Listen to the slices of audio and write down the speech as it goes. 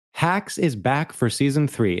Hacks is back for season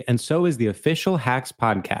 3, and so is the official Hacks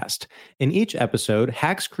podcast. In each episode,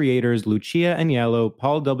 Hacks creators Lucia Aniello,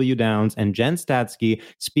 Paul W. Downs, and Jen Statsky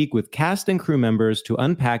speak with cast and crew members to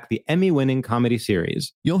unpack the Emmy-winning comedy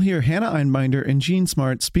series. You'll hear Hannah Einbinder and Gene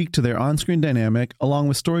Smart speak to their on-screen dynamic, along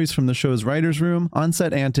with stories from the show's writer's room,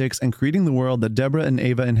 on-set antics, and creating the world that Deborah and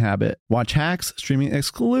Ava inhabit. Watch Hacks, streaming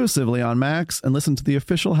exclusively on Max, and listen to the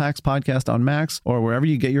official Hacks podcast on Max or wherever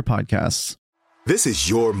you get your podcasts. This is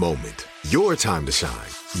your moment, your time to shine,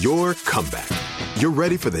 your comeback. You're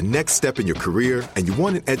ready for the next step in your career, and you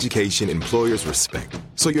want an education employers respect.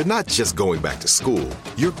 So you're not just going back to school,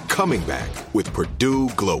 you're coming back with Purdue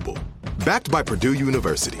Global. Backed by Purdue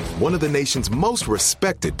University, one of the nation's most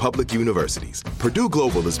respected public universities, Purdue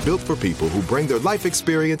Global is built for people who bring their life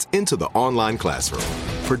experience into the online classroom.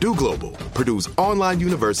 Purdue Global, Purdue's online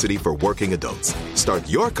university for working adults. Start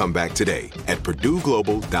your comeback today at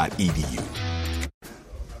purdueglobal.edu.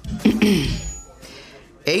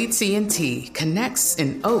 AT&T connects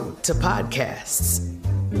an ode to podcasts.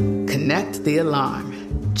 Connect the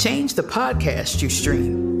alarm. Change the podcast you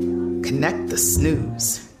stream. Connect the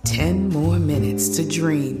snooze. 10 more minutes to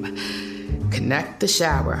dream. Connect the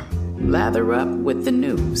shower. Lather up with the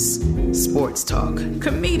news. Sports talk,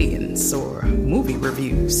 comedians, or movie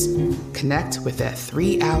reviews. Connect with that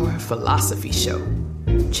 3-hour philosophy show.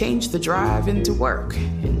 Change the drive into work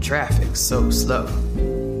in traffic so slow.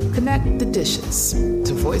 Connect the dishes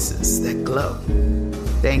to voices that glow.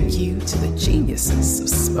 Thank you to the geniuses of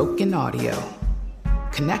spoken audio.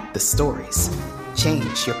 Connect the stories.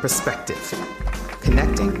 Change your perspective.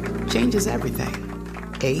 Connecting changes everything.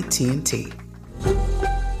 AT&T.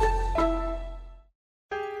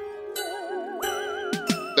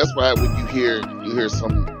 That's why when you hear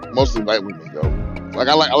some mostly white women go, like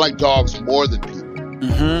I like dogs more than people.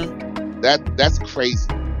 Mm-hmm. That's crazy.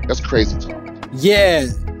 That's crazy talk. Yeah.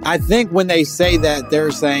 I think when they say that, they're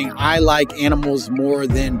saying, I like animals more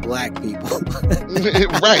than black people.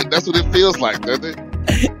 Right. That's what it feels like, doesn't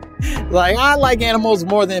it? Like, I like animals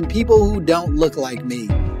more than people who don't look like me.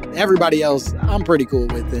 Everybody else, I'm pretty cool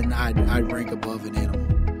with, and I'd rank above an animal.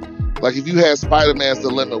 Like if you had Spider-Man's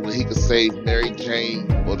dilemma where he could save Mary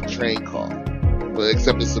Jane or the train car, but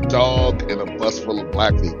except it's a dog and a bus full of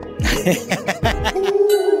black people.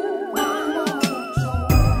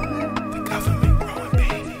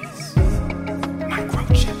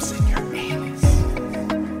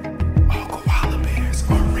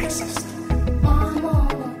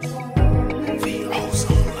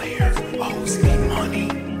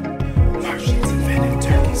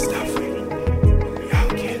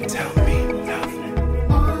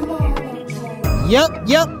 Yep.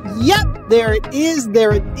 There it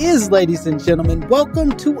is, ladies and gentlemen.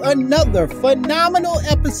 Welcome to another phenomenal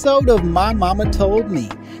episode of My Mama Told Me,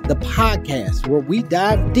 the podcast where we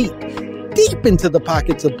dive deep into the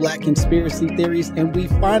pockets of black conspiracy theories, and we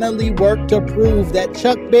finally work to prove that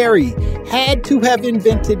Chuck Berry had to have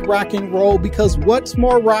invented rock and roll, because what's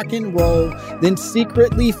more rock and roll than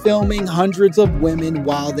secretly filming hundreds of women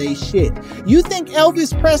while they shit? You think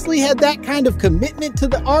Elvis Presley had that kind of commitment to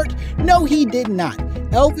the art? No, he did not.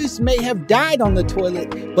 Elvis may have died on the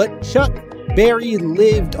toilet, but Chuck Berry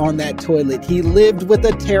lived on that toilet. He lived with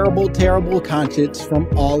a terrible, terrible conscience from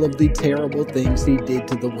all of the terrible things he did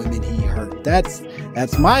to the women he hurt. That's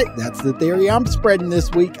the theory I'm spreading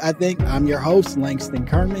this week. I think I'm your host, Langston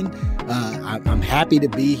Kerman. I'm happy to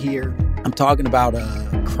be here. I'm talking about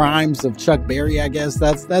crimes of Chuck Berry, I guess.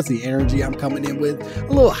 That's the energy I'm coming in with. A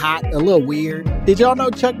little hot, a little weird. Did y'all know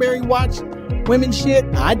Chuck Berry watched women shit?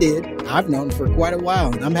 I did. I've known for quite a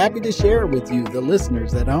while, and I'm happy to share it with you, the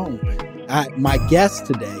listeners at home. My guest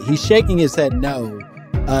today, he's shaking his head no,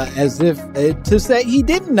 as if to say he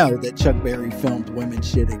didn't know that Chuck Berry filmed women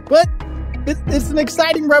shitting. But it's an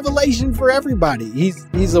exciting revelation for everybody.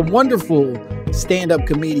 He's a wonderful stand-up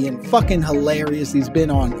comedian, fucking hilarious. He's been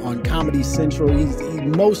on Comedy Central. He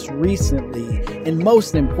most recently, and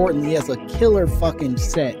most importantly, has a killer fucking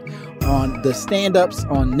set on the stand-ups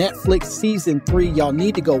on Netflix season 3. Y'all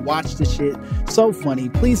need to go watch the shit. So funny.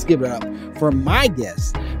 Please give it up for my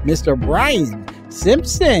guest, Mr. Brian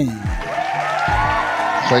Simpson.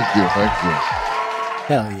 Thank you.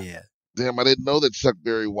 Hell yeah. Damn, I didn't know that Chuck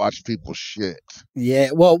Berry watched people shit. Yeah,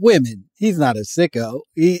 well, women. He's not a sicko.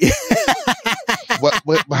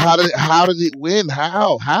 How did it win?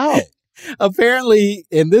 How? Apparently,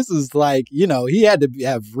 and this is like, he had to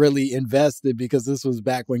have really invested, because this was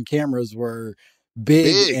back when cameras were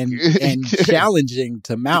big. and challenging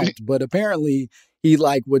to mount. But apparently he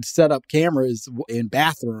would set up cameras in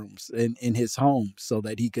bathrooms in his home so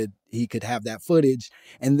that he could have that footage.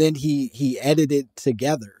 And then he edited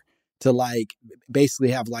together to like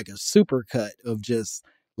basically have like a supercut of just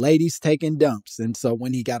ladies taking dumps. And so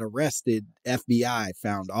when he got arrested, FBI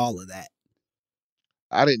found all of that.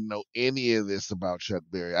 I didn't know any of this about Chuck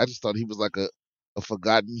Berry. I just thought he was like a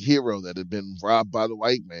forgotten hero that had been robbed by the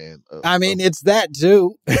white man. I mean, it's that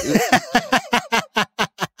too.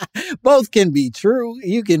 Both can be true.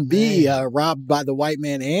 You can be robbed by the white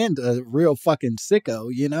man and a real fucking sicko,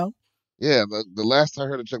 you know? Yeah, the last I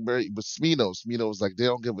heard of Chuck Berry was Smino. Smino was like, they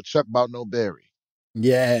don't give a Chuck about no Berry.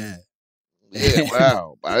 Yeah. Yeah,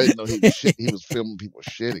 wow. I didn't know he was filming people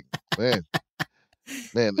shitting. Man.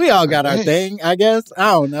 We all got our thing, I guess.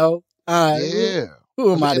 I don't know. Yeah.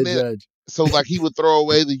 Who am I to judge? So, like, he would throw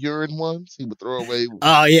away the urine ones? He would throw away...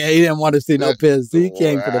 Oh, yeah, he didn't want to see no piss. He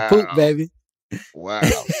came for the poop, baby. Wow.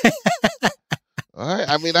 All right.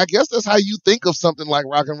 I mean, I guess that's how you think of something like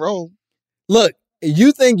rock and roll. Look,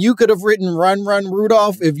 you think you could have written Run, Run,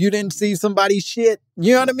 Rudolph if you didn't see somebody's shit?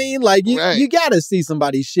 You know what I mean? Like, you got to see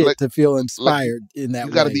somebody's shit to feel inspired in that way.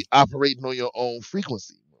 You got to be operating on your own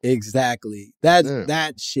frequency. Exactly.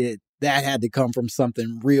 That shit, that had to come from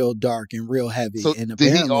something real dark and real heavy. So and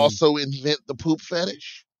did he also invent the poop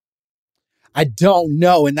fetish? I don't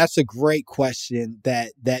know. And that's a great question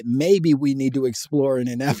that maybe we need to explore in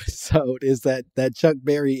an episode, is that Chuck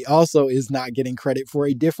Berry also is not getting credit for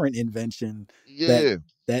a different invention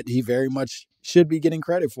that he very much should be getting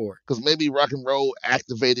credit for. Because maybe rock and roll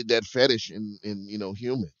activated that fetish in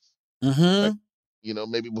humans. Mm-hmm. Like,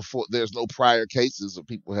 maybe before, there's no prior cases of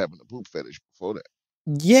people having a poop fetish before that.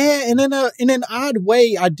 Yeah, and in an odd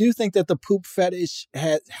way, I do think that the poop fetish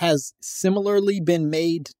has similarly been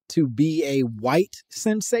made to be a white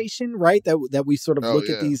sensation, right? That we sort of look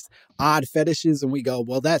at these odd fetishes and we go,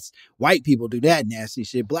 well, that's white people do that nasty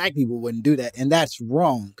shit. Black people wouldn't do that. And that's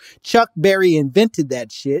wrong. Chuck Berry invented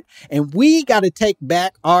that shit. And we got to take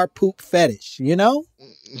back our poop fetish, you know?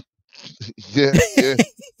 Yeah.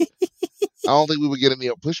 I don't think we would get any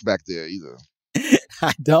pushback there either.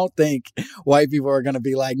 I don't think white people are going to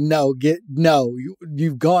be like,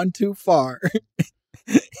 you've gone too far.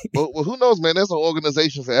 well, who knows, man? There's an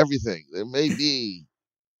organization for everything. There may be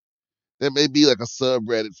like a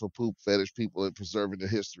subreddit for poop fetish people and preserving the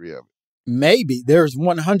history of it. Maybe there's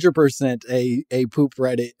 100% a poop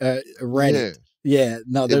Reddit. Yeah,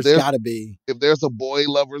 no, there's got to be. If there's a boy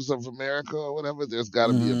lovers of America or whatever, there's got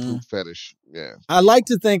to be a poop fetish. Yeah, I like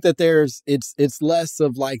to think that it's less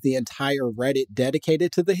of like the entire Reddit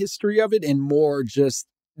dedicated to the history of it, and more just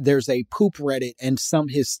there's a poop Reddit, and some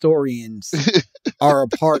historians are a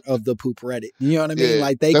part of the poop Reddit. You know what I mean?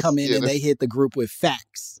 Like they come in and they hit the group with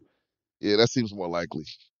facts. Yeah, that seems more likely.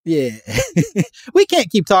 Yeah, we can't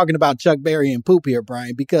keep talking about Chuck Berry and poop here,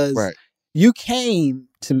 Brian, because you came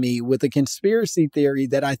to me with a conspiracy theory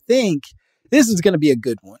that I think this is going to be a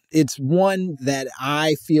good one. It's one that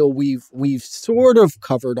I feel we've sort of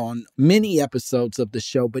covered on many episodes of the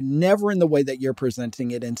show, but never in the way that you're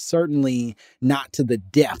presenting it, and certainly not to the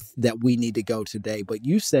depth that we need to go today. But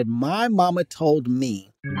you said, my mama told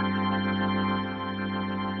me.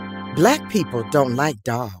 Black people don't like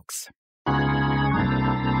dogs.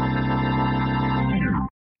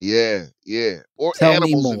 Yeah. Or Tell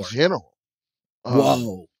animals in general.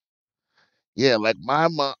 Whoa. Yeah, like my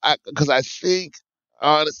mom, because I think,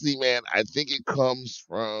 honestly, man, I think it comes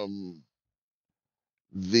from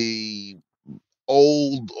the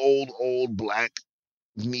old Black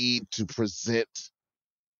need to present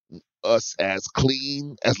us as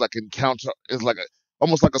clean, as like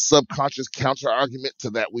almost like a subconscious counter argument to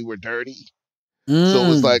that we were dirty.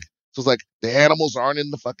 So it's like the animals aren't in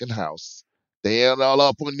the fucking house. They ain't all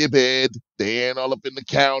up on your bed. They ain't all up in the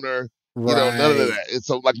counter. Right. None of that. And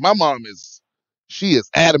so, like, my mom she is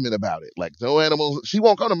adamant about it. Like, no animals. She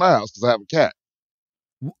won't come to my house because I have a cat.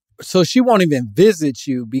 So she won't even visit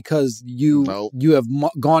you because you have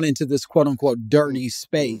gone into this quote unquote dirty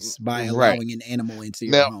space by allowing an animal into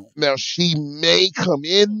your home. Now she may come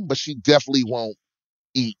in, but she definitely won't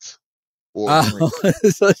eat or drink.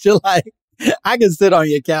 So she's like, I can sit on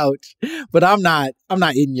your couch, but I'm not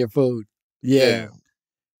eating your food. Yeah.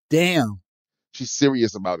 Damn. She's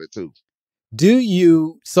serious about it too.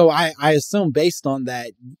 So I assume based on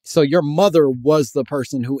that, so your mother was the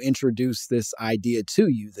person who introduced this idea to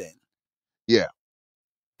you then? Yeah.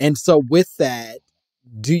 And so with that,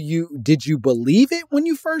 did you believe it when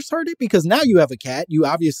you first heard it? Because now you have a cat. You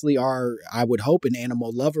obviously are, I would hope, an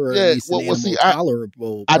animal lover, or at least an animal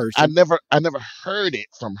tolerable person. I never heard it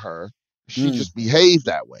from her. She just behaved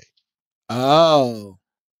that way. Oh.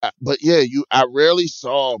 But yeah, I rarely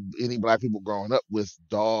saw any Black people growing up with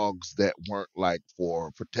dogs that weren't like for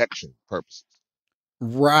protection purposes.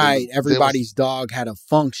 Right. There was Everybody's dog had a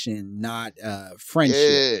function, not friendship.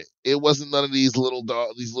 yeah, it wasn't none of these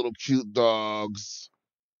these little cute dogs.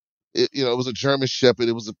 It was a German Shepherd,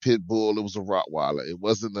 it was a Pit Bull, it was a Rottweiler. It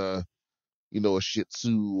wasn't a Shih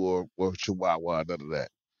Tzu or Chihuahua, none of that.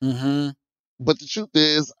 Mm-hmm. But the truth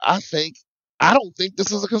is, I don't think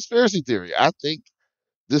this is a conspiracy theory. I think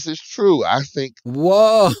this is true.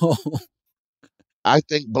 Whoa. I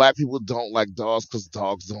think black people don't like dogs because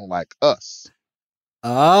dogs don't like us.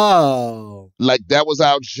 Oh. Like that was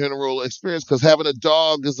our general experience because having a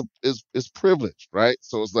dog is privilege, right?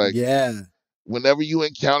 So it's like Yeah. whenever you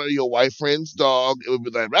encounter your white friend's dog, it would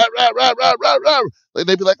be like rah rah rah rah rah rah. Like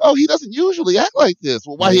they'd be like, "Oh, he doesn't usually act like this.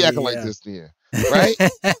 Well, why he acting like this then?" Right?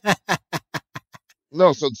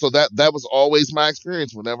 No, so that was always my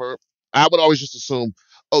experience. Whenever I would always just assume,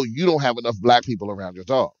 "Oh, you don't have enough black people around your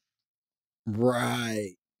dog."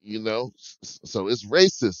 Right. So it's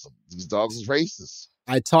racism. These dogs is racist.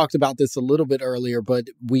 I talked about this a little bit earlier, but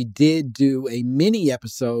we did do a mini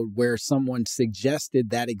episode where someone suggested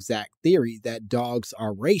that exact theory that dogs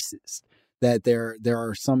are racist. That there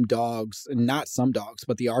are some dogs, not some dogs,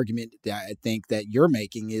 but the argument that I think that you're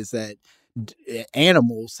making is that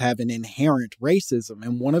animals have an inherent racism.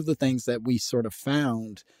 And one of the things that we sort of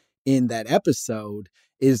found in that episode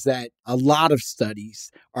is that a lot of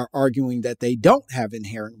studies are arguing that they don't have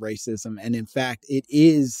inherent racism. And in fact, it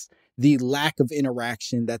is the lack of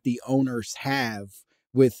interaction that the owners have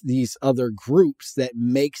with these other groups that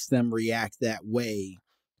makes them react that way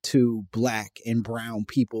to black and brown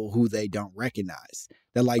people who they don't recognize.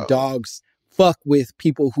 That like dogs fuck with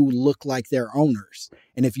people who look like their owners.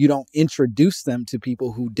 And if you don't introduce them to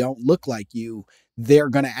people who don't look like you, they're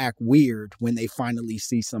going to act weird when they finally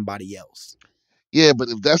see somebody else. Yeah, but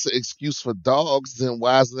if that's an excuse for dogs, then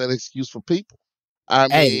why isn't that an excuse for people? I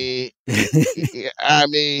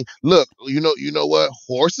mean, look, you know what?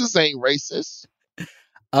 Horses ain't racist.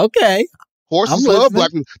 Okay. Horses love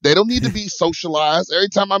black people. They don't need to be socialized. Every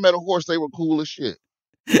time I met a horse, they were cool as shit.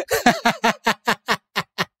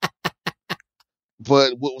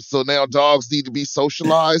 But so now dogs need to be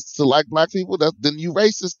socialized to like black people? Then you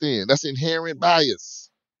racist then. That's inherent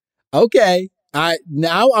bias. Okay.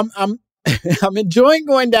 Now I'm I'm enjoying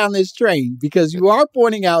going down this train because you are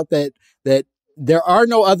pointing out that there are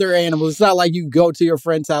no other animals. It's not like you go to your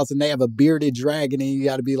friend's house and they have a bearded dragon and you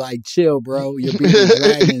got to be like, chill, bro. Your bearded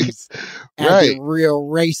dragon's acting real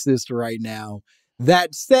racist right now.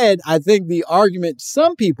 That said, I think the argument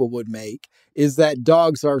some people would make is that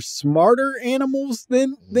dogs are smarter animals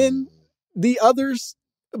than the others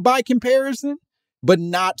by comparison, but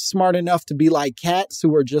not smart enough to be like cats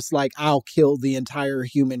who are just like, I'll kill the entire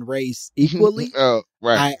human race equally. Oh,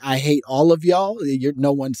 right. I hate all of y'all.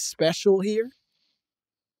 No one's special here.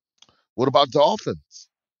 What about dolphins?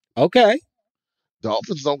 Okay.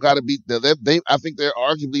 Dolphins don't got to be. I think they're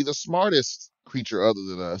arguably the smartest creature other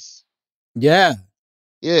than us. Yeah.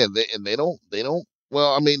 Yeah, they don't.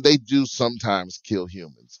 Well, I mean, they do sometimes kill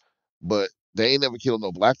humans, but they ain't never killed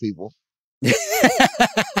no black people.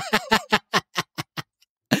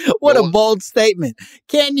 What a bold statement.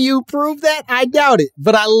 Can you prove that? I doubt it,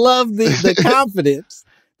 but I love the confidence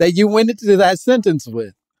that you went into that sentence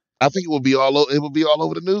with. I think it will be all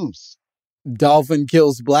over the news. Dolphin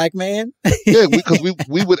kills black man? Yeah, because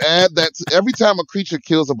we would add that to, every time a creature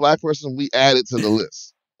kills a black person, we add it to the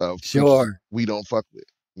list of we don't fuck with,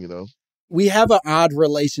 We have an odd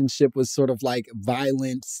relationship with sort of like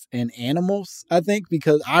violence and animals, I think,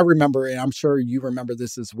 because I remember, and I'm sure you remember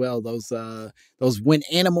this as well, those when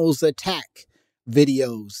animals attack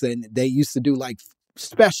videos, and they used to do like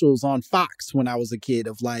specials on Fox when I was a kid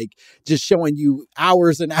of like just showing you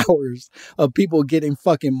hours and hours of people getting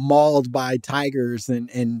fucking mauled by tigers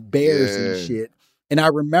and bears and shit. And I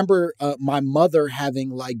remember my mother having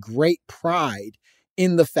like great pride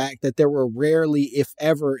in the fact that there were rarely, if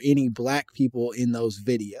ever, any black people in those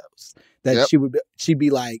videos. That she'd be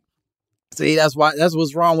like, see, that's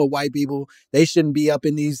what's wrong with white people. They shouldn't be up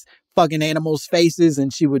in these fucking animals' faces.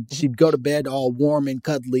 And she'd go to bed all warm and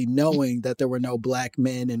cuddly, knowing that there were no black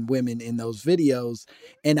men and women in those videos.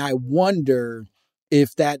 And I wonder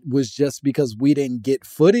if that was just because we didn't get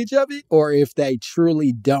footage of it, or if they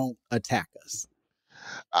truly don't attack us.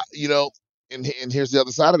 And here's the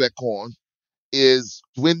other side of that coin. Is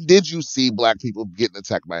when did you see black people getting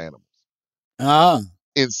attacked by animals?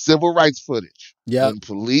 In civil rights footage. Yeah. When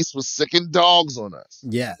police was sicking dogs on us.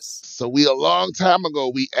 Yes. So a long time ago,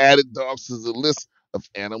 we added dogs to the list of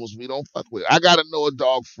animals we don't fuck with. I got to know a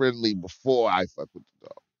dog friendly before I fuck with the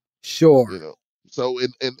dog. Sure. So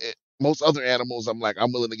in most other animals, I'm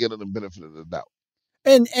willing to give them the benefit of the doubt.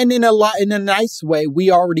 And in a nice way, we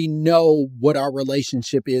already know what our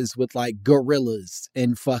relationship is with like gorillas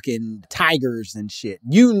and fucking tigers and shit.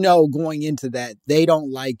 You know, going into that, they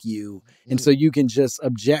don't like you. And so you can just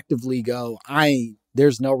objectively go,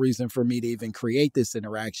 there's no reason for me to even create this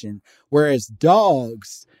interaction. Whereas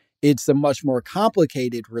dogs, it's a much more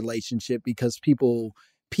complicated relationship because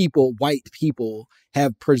white people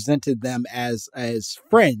have presented them as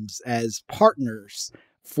friends, as partners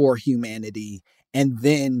for humanity. And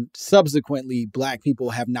then subsequently, Black people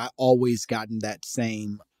have not always gotten that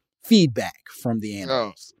same feedback from the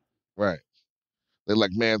animals. Oh, right. They're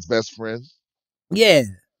like man's best friend. Yeah.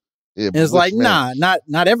 And it's like, man?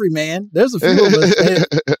 Not every man. There's a few of us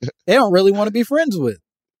they don't really want to be friends with.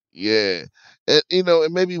 Yeah. And,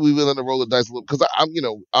 and maybe we willing to roll the dice a little, because I'm,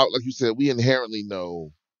 like you said, we inherently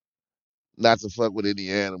know not to fuck with any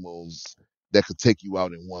animals that could take you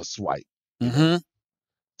out in one swipe. Mm-hmm.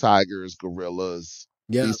 Tigers, gorillas,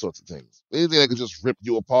 these sorts of things. Anything that could just rip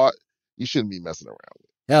you apart, you shouldn't be messing around with.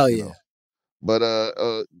 Hell yeah. Know?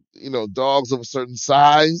 But dogs of a certain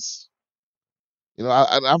size,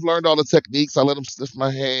 I've learned all the techniques. I let them sniff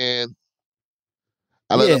my hand.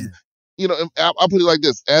 I let them, I'll put it like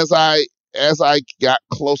this: as I got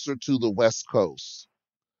closer to the West Coast,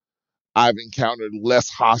 I've encountered less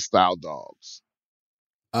hostile dogs.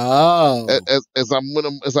 Oh, as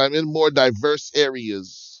I'm in more diverse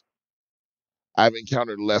areas, I've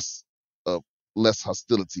encountered less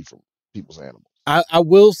hostility from people's animals. I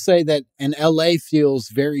will say that in LA feels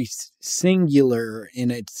very singular in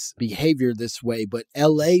its behavior this way, but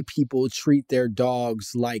LA people treat their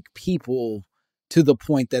dogs like people to the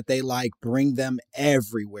point that they bring them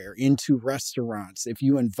everywhere, into restaurants. If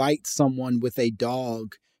you invite someone with a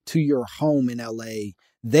dog to your home in LA,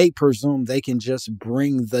 they presume they can just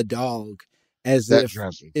bring the dog as if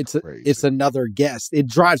it's another guest. It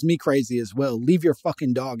drives me crazy as well. Leave your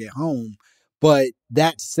fucking dog at home. But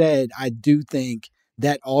that said, I do think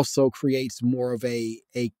that also creates more of a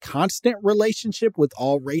constant relationship with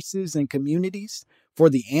all races and communities for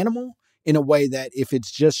the animal, in a way that if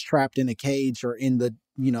it's just trapped in a cage or in the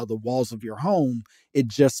walls of your home, it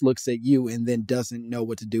just looks at you and then doesn't know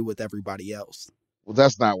what to do with everybody else. Well,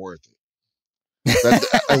 that's not worth it.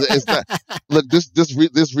 It's not. Look,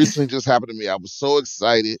 this recently just happened to me. I was so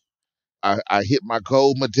excited. I hit my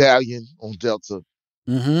gold medallion on Delta.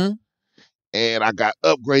 Mm-hmm. And I got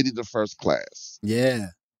upgraded to first class. Yeah.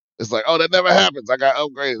 It's like, oh, that never happens. I got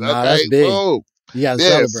upgraded. No, okay, that's big. Whoa. You gotta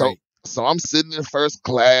celebrate. So I'm sitting in first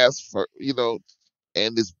class for,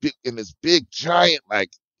 and this big giant,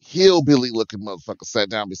 hillbilly looking motherfucker sat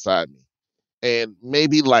down beside me. And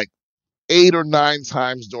maybe 8 or 9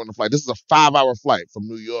 times during the flight, this is a 5-hour flight from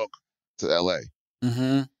New York to LA.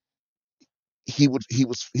 Mm-hmm. He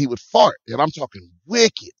would fart, and I'm talking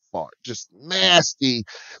wicked fart, just nasty,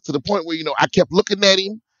 to the point where I kept looking at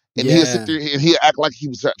him, and he'd sit there and he'd act like he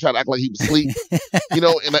was trying to act like he was asleep, and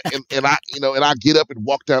I get up and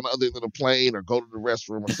walk down the other end of the plane or go to the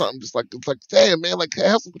restroom or something, just it's like, damn man,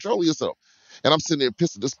 have some control of yourself. And I'm sitting there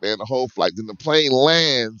pissing this man the whole flight. Then the plane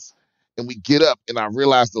lands, and we get up, and I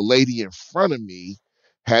realize the lady in front of me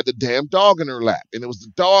had the damn dog in her lap, and it was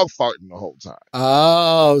the dog farting the whole time.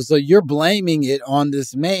 Oh, so you're blaming it on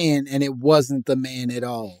this man, and it wasn't the man at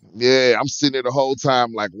all. Yeah, I'm sitting there the whole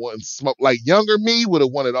time wanting smoke. Younger me would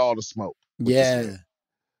have wanted all the smoke. Yeah.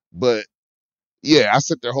 But yeah, I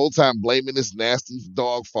sit there the whole time blaming this nasty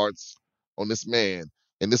dog farts on this man,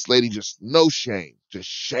 and this lady just no shame, just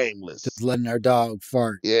shameless. Just letting her dog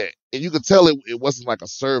fart. Yeah, and you could tell it wasn't like a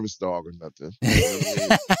service dog or nothing. You know what I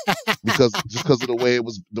mean? because of the way it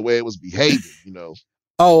was behaving,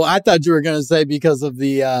 Oh, I thought you were gonna say because of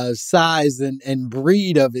the size and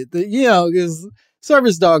breed of it. Because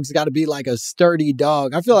service dogs got to be like a sturdy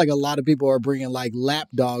dog. I feel like a lot of people are bringing lap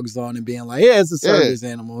dogs on and being like, "Yeah, it's a service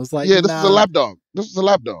animal." It's like, this is a lap dog. This is a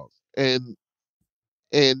lap dog, and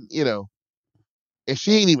and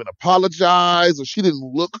she ain't even apologize, or she didn't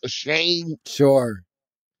look ashamed. Sure.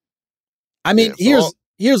 I mean,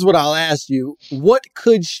 here's what I'll ask you. What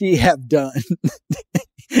could she have done?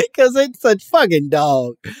 Because it's a fucking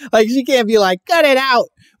dog. She can't be like, cut it out,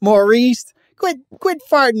 Maurice. Quit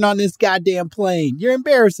farting on this goddamn plane. You're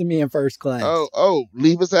embarrassing me in first class. Oh,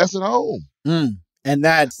 leave his ass at home. And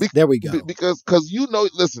there we go. Because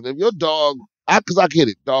listen, if your dog, because I get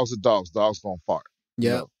it, dogs are dogs. Dogs gonna fart.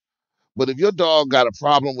 Yeah. But if your dog got a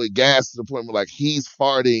problem with gas to the point where he's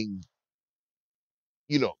farting,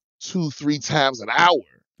 2-3 times an hour.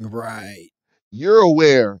 Right. You're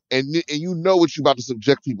aware, and you know what you're about to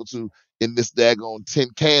subject people to in this daggone tin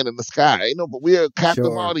can in the sky. But we're a captive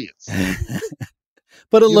audience.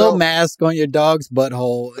 Put a You little know, mask on your dog's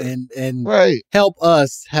butthole and right? help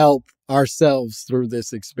us help ourselves through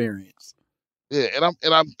this experience. Yeah,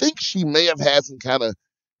 and I think she may have had some kind of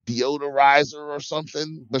deodorizer or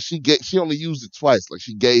something, but she only used it twice. Like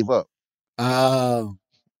she gave up. Oh,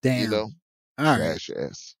 You damn. know, All right. trash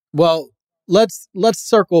ass. Well, let's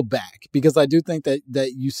circle back because I do think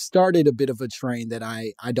that you started a bit of a train that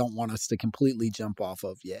I don't want us to completely jump off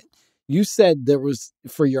of yet. You said there was,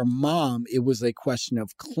 for your mom, it was a question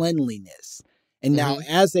of cleanliness. And now Hmm.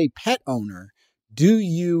 as a pet owner, do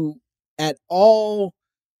you at all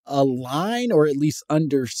align or at least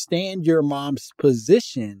understand your mom's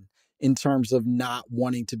position in terms of not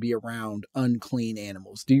wanting to be around unclean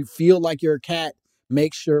animals? Do you feel like your cat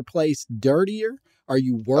makes your place dirtier? Are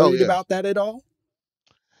you Oh worried yeah, about that at all?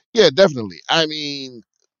 yeah, definitely. I mean,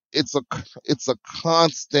 it's a it's a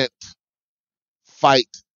constant fight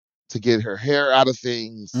to get her hair out of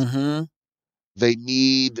things. Mm-hmm. They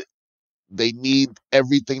need they need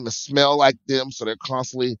everything to smell like them, so they're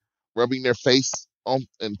constantly rubbing their face on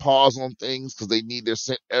and paws on things because they need their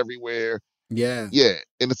scent everywhere. Yeah. Yeah,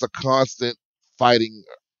 and it's a constant fighting,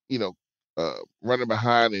 you know, running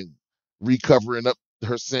behind and recovering up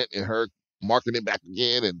her scent and her marking it back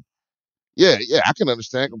again. And yeah, I can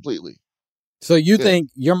understand completely. So you Yeah. think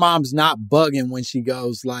your mom's not bugging when she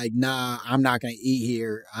goes like, nah, I'm not going to eat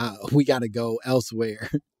here. We got to go elsewhere.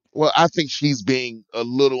 Well, I think she's being a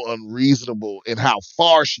little unreasonable in how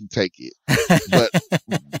far she take it,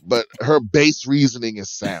 but her base reasoning is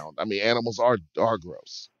sound. I mean, animals are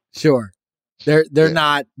gross. Sure. They're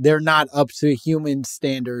Yeah. not up to human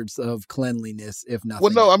standards of cleanliness, if nothing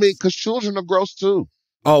Well, no, I else. mean, because children are gross too.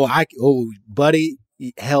 Oh, buddy,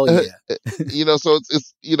 hell yeah. You know, so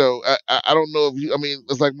it's you know, I don't know if you. I mean,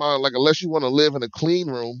 it's like mine. Like unless you want to live in a clean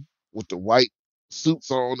room with the white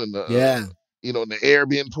suits on and the Yeah. you know, and the air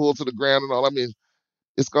being pulled to the ground and all. I mean,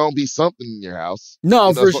 it's gonna be something in your house. No,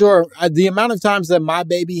 You know, for so sure. The amount of times that my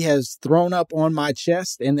baby has thrown up on my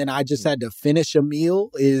chest and then I just had to finish a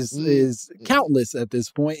meal is countless at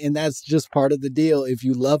this point, and that's just part of the deal. If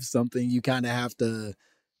you love something, you kind of have to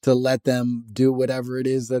let them do whatever it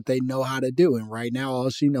is that they know how to do. And right now, all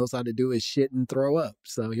she knows how to do is shit and throw up.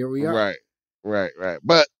 So here we are. right.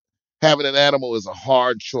 But having an animal is a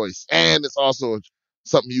hard choice, and it's also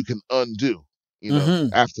something you can undo. You know,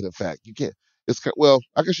 Mm-hmm. after the fact, you can't. Well,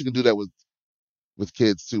 I guess you can do that with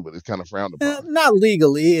kids too, but it's kind of frowned upon. Not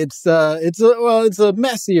legally. It's a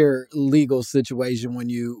messier legal situation when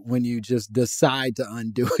you just decide to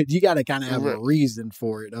undo it. You got to kind of have a Right. reason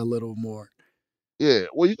for it a little more. Yeah.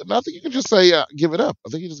 Well, I think you can just say give it up. I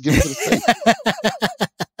think you just give it to the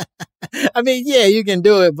state. I mean, yeah, you can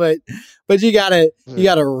do it, but you gotta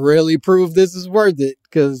really prove this is worth it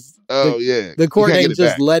because Oh yeah, the court you can't ain't get it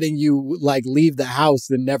just back. letting you like leave the house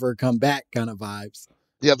and never come back kind of vibes.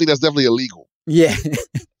 Yeah, I think that's definitely illegal. Yeah.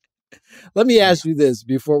 Let me ask you this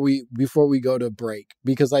before we go to break,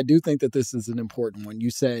 because I do think that this is an important one.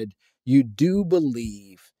 You said you do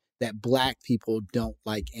believe that Black people don't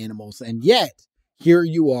like animals, and yet here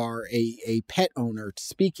you are, a pet owner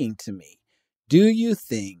speaking to me. Do you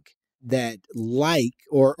think that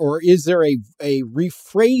or is there a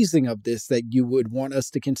rephrasing of this that you would want us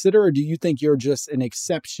to consider, or do you think you're just an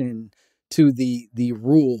exception to the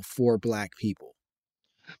rule for Black people?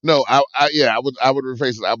 No, I would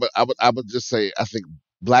rephrase it. I would just say I think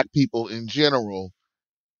Black people in general,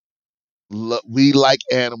 we like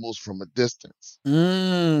animals from a distance.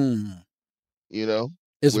 Mm. You know,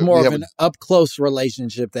 It's we more of have an up close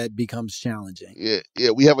relationship that becomes challenging.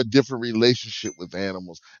 we have a different relationship with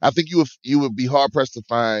animals. I think you would be hard pressed to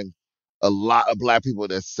find a lot of Black people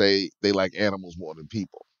that say they like animals more than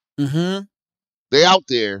people. Mm-hmm. They out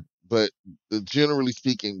there, but generally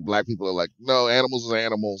speaking, Black people are like, no, animals are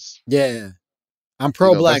animals. Yeah. I'm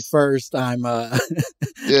pro Black that's- first. I'm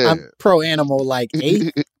Yeah. I'm pro animal like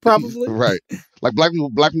eighth, probably. Right. Like Black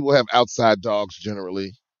people have outside dogs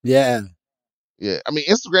generally. Yeah. Yeah. I mean,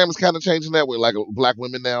 Instagram is kind of changing that where like Black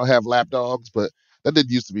women now have lap dogs, but that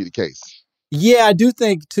didn't used to be the case. Yeah, I do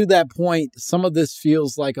think to that point, some of this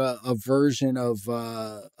feels like a version of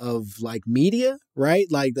like media, right?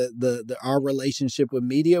 Like the our relationship with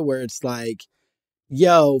media, where it's like,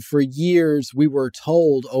 yo, for years we were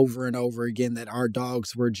told over and over again that our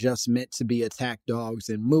dogs were just meant to be attack dogs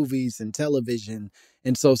in movies and television.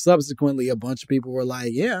 And so subsequently a bunch of people were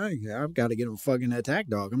like, yeah, I've got to get a fucking attack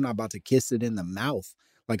dog. I'm not about to kiss it in the mouth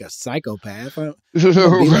like a psychopath. I'm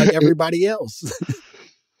gonna be like everybody else.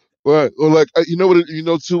 Right. Or like, you know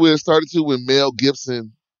what, too, where it started to when Mel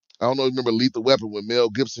Gibson, I don't know if you remember Lethal Weapon, when Mel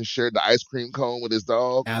Gibson shared the ice cream cone with his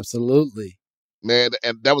dog. Absolutely. Man,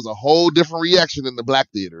 and that was a whole different reaction in the black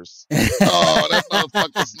theaters. Oh, that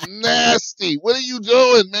motherfucker's nasty. What are you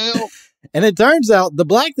doing, Mel? And it turns out the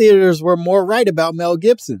black theaters were more right about Mel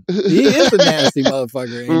Gibson. He is a nasty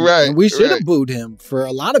motherfucker. And, Right, and we should have right. booed him for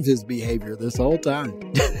a lot of his behavior this whole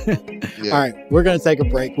time. Yeah. All right, we're going to take a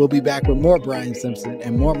break. We'll be back with more Brian Simpson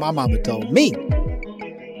and more My Mama Told Me.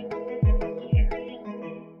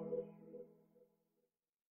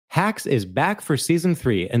 Hacks is back for season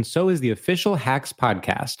 3, and so is the official Hacks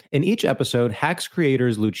podcast. In each episode, Hacks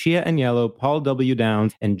creators Lucia Aniello, Paul W.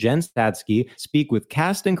 Downs, and Jen Statsky speak with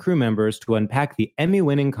cast and crew members to unpack the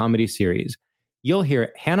Emmy-winning comedy series. You'll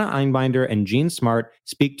hear Hannah Einbinder and Jean Smart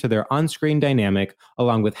speak to their on-screen dynamic,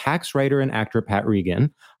 along with Hacks writer and actor Pat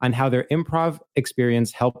Regan, on how their improv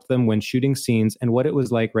experience helped them when shooting scenes and what it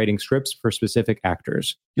was like writing scripts for specific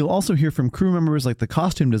actors. You'll also hear from crew members like the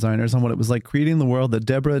costume designers on what it was like creating the world that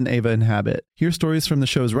Deborah and Ava inhabit. Hear stories from the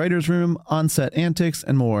show's writer's room, on-set antics,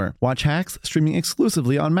 and more. Watch Hacks streaming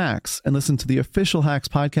exclusively on Max, and listen to the official Hacks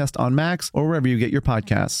podcast on Max or wherever you get your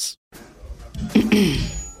podcasts.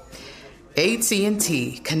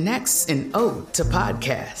 AT&T connects an ode to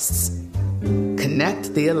podcasts.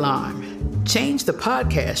 Connect the alarm. Change the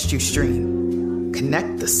podcast you stream.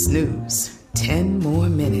 Connect the snooze. 10 more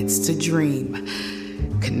minutes to dream.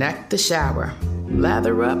 Connect the shower.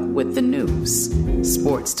 Lather up with the news.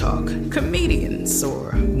 Sports talk, comedians,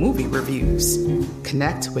 or movie reviews.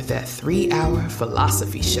 Connect with that 3-hour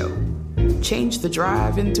philosophy show. Change the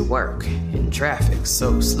drive into work in traffic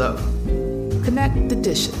so slow. Connect the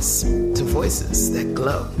dishes to voices that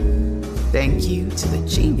glow. Thank you to the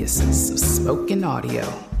geniuses of spoken audio.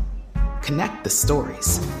 Connect the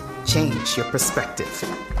stories. Change your perspective.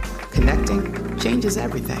 Connecting changes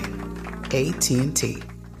everything. AT&T.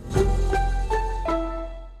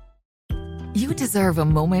 You deserve a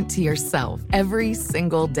moment to yourself every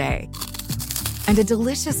single day. And a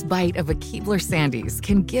delicious bite of a Keebler Sandies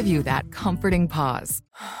can give you that comforting pause.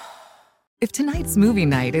 If tonight's movie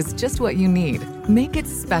night is just what you need, make it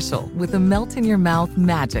special with the melt-in-your-mouth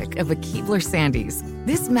magic of a Keebler Sandies.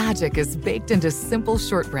 This magic is baked into simple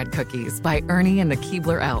shortbread cookies by Ernie and the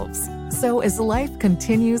Keebler Elves. So as life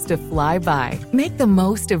continues to fly by, make the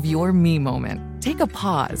most of your me moment. Take a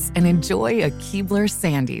pause and enjoy a Keebler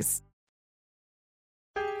Sandies.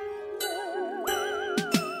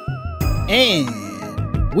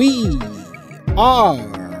 And we are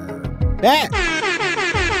back.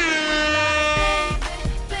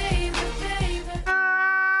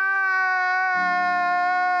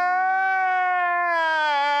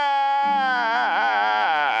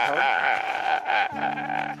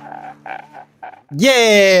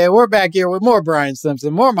 Yeah, we're back here with more Brian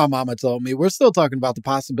Simpson, more My Mama Told Me. We're still talking about the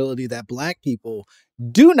possibility that black people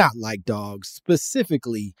do not like dogs.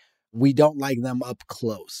 Specifically, we don't like them up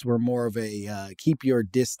close. We're more of a keep your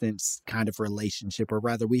distance kind of relationship, or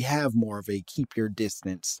rather we have more of a keep your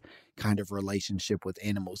distance kind of relationship with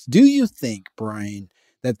animals. Do you think, Brian,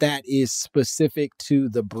 that that is specific to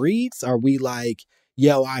the breeds? Are we like,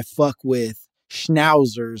 yo, I fuck with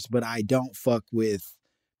schnauzers, but I don't fuck with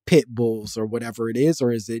pit bulls or whatever it is,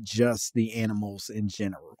 or is it just the animals in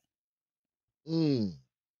general? I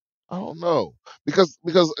don't know, because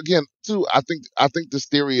again, too, I think this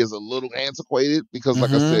theory is a little antiquated because, like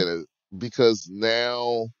I said, because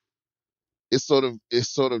now it's sort of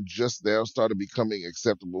just now started becoming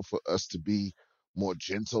acceptable for us to be more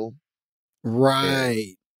gentle,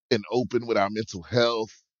 Right. and open with our mental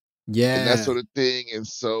health and that Yeah. sort of thing, and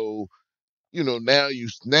so.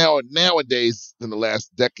 Nowadays, in the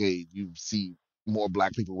last decade, you see more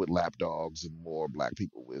black people with lap dogs and more black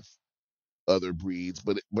people with other breeds.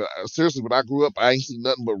 But seriously, when I grew up, I ain't seen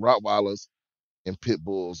nothing but Rottweilers and pit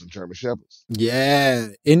bulls and German shepherds. Yeah.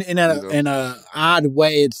 In a odd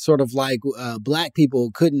way, it's sort of like black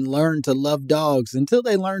people couldn't learn to love dogs until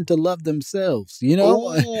they learned to love themselves, you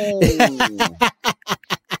know? Ooh.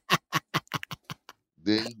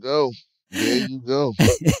 There you go. There you go.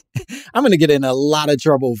 I'm going to get in a lot of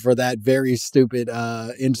trouble for that very stupid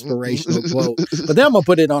inspirational quote. But then I'm going to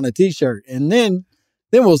put it on a t-shirt and then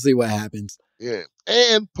we'll see what happens. Yeah.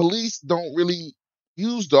 And police don't really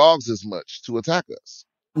use dogs as much to attack us.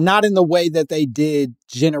 Not in the way that they did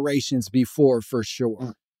generations before, for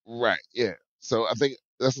sure. Right. Yeah. So I think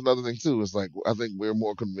that's another thing too. Is like, I think we're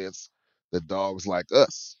more convinced that dogs like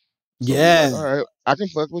us. So Yeah. like, all right, I can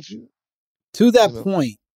fuck with you. To that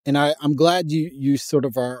point, and I'm glad you sort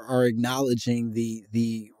of are acknowledging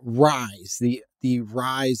the rise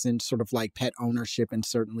in sort of like pet ownership and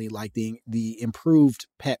certainly like the improved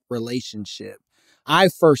pet relationship. I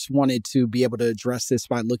first wanted to be able to address this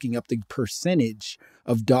by looking up the percentage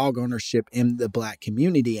of dog ownership in the Black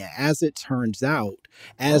community. And as it turns out,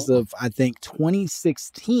 as of, I think,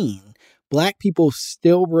 2016, Black people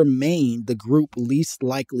still remain the group least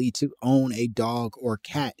likely to own a dog or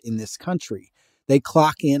cat in this country. They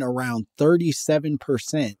clock in around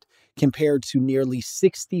 37% compared to nearly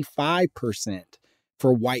 65%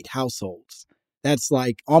 for white households. That's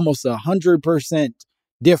like almost 100%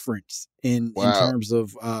 difference in terms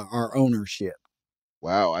of our ownership.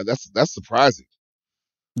 Wow, that's surprising.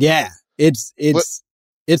 Yeah, it's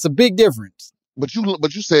a big difference. But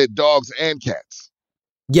you said dogs and cats.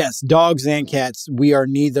 Yes, dogs and cats. We are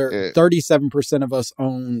neither. 37% of us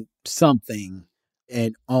own something,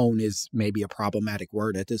 and own is maybe a problematic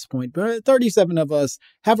word at this point, but 37 of us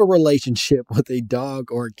have a relationship with a dog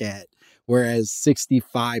or cat, whereas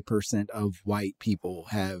 65% of white people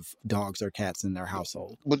have dogs or cats in their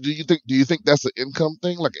household. But do you think that's an income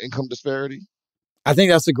thing, like an income disparity? I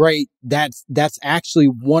think that's actually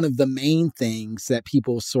one of the main things that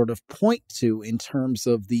people sort of point to in terms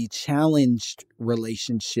of the challenged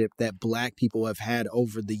relationship that Black people have had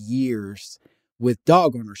over the years with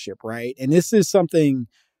dog ownership, right? And this is something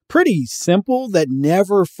pretty simple that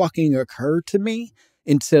never fucking occurred to me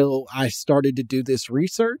until I started to do this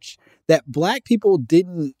research, that Black people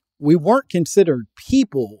we weren't considered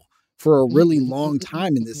people for a really long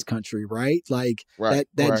time in this country, right? Like that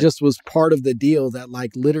just was part of the deal, that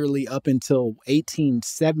like literally up until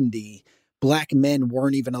 1870, Black men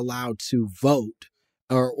weren't even allowed to vote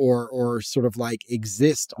or sort of like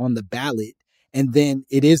exist on the ballot. And then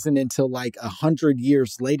it isn't until like 100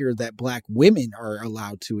 years later that Black women are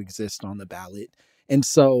allowed to exist on the ballot. And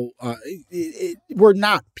so we're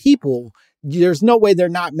not people. There's no way they're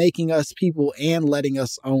not making us people and letting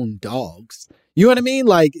us own dogs. You know what I mean?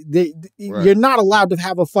 Like, you're not allowed to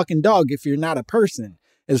have a fucking dog if you're not a person,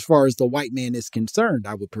 as far as the white man is concerned,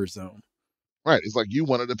 I would presume. Right. It's like you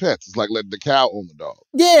one of the pets. It's like letting the cow own the dog.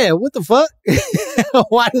 Yeah, what the fuck?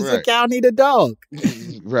 Why does the cow need a dog?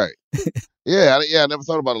 Right. Yeah, I never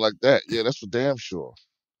thought about it like that. Yeah, that's for damn sure.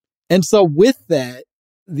 And so with that,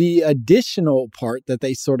 the additional part that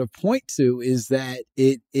they sort of point to is that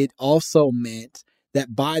it also meant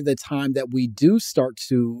that by the time that we do start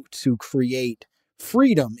to create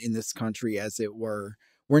freedom in this country, as it were,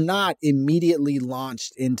 we're not immediately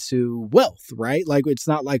launched into wealth, right? Like, it's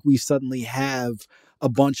not like we suddenly have a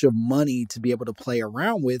bunch of money to be able to play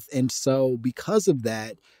around with. And so because of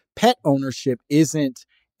that, pet ownership isn't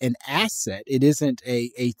an asset. It isn't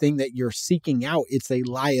a thing that you're seeking out. It's a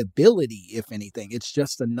liability, if anything. It's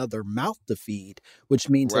just another mouth to feed, which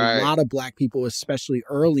means a lot of Black people, especially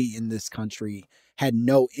early in this country, had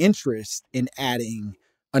no interest in adding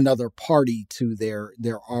another party to their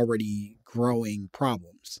already growing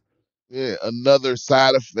problems. Yeah, another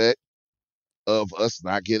side effect of us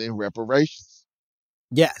not getting reparations.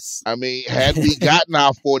 Yes. I mean, had we gotten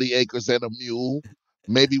our 40 acres and a mule,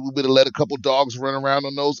 maybe we would have let a couple dogs run around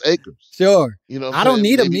on those acres. Sure. You know, I don't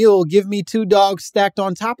need a mule. Give me 2 dogs stacked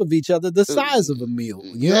on top of each other, the size of a mule.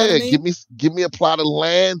 You know what I mean? give me a plot of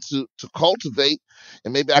land to cultivate,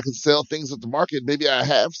 and maybe I can sell things at the market. Maybe I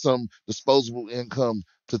have some disposable income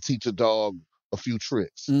to teach a dog a few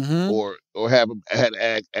tricks, or have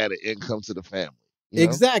add an income to the family. You know?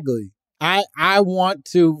 Exactly. I want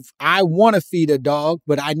to feed a dog,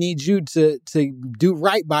 but I need you to do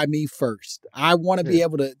right by me first. I want to be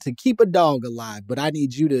able to keep a dog alive, but I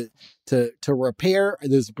need you to repair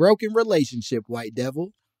this broken relationship, White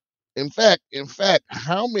Devil. In fact,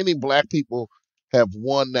 how many Black people have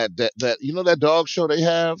won that you know that dog show they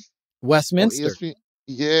have? Westminster.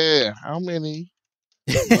 Yeah, how many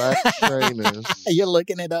Black trainers? You're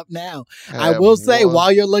looking it up now. I will say,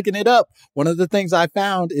 while you're looking it up, one of the things I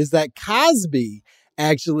found is that Cosby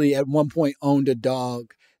actually at one point owned a dog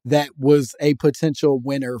that was a potential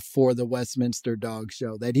winner for the Westminster Dog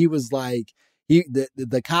Show. That he was like,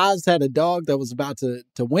 the Cos had a dog that was about to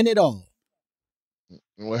win it all.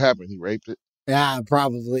 And what happened? He raped it? Yeah,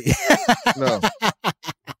 probably. No.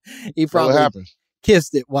 He probably what happened?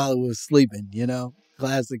 Kissed it while it was sleeping, you know?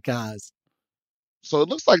 Classic Cos. So it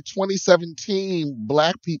looks like 2017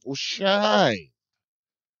 Black people shine.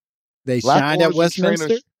 They shined at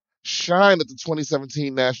Westminster? Shine at the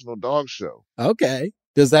 2017 National Dog Show. Okay.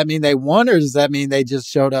 Does that mean they won, or does that mean they just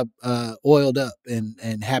showed up oiled up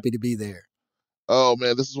and happy to be there? Oh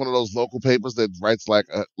man, this is one of those local papers that writes like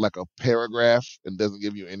a paragraph and doesn't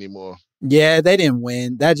give you any more. Yeah, they didn't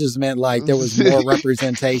win. That just meant like there was more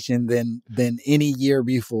representation than any year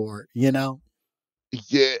before, you know?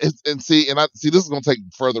 Yeah, and see, this is going to take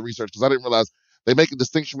further research because I didn't realize they make a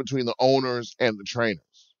distinction between the owners and the trainers.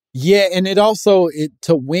 Yeah, and it also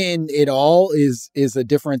to win it all is a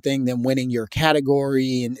different thing than winning your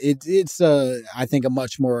category, and it's I think a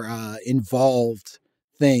much more involved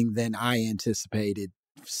thing than I anticipated.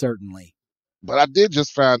 Certainly. But I did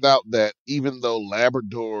just find out that even though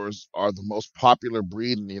Labradors are the most popular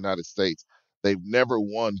breed in the United States, they've never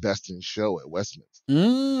won Best in Show at Westminster.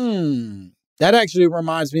 That actually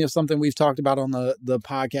reminds me of something we've talked about on the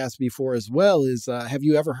podcast before as well. Is have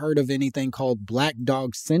you ever heard of anything called Black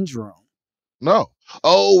Dog Syndrome? No.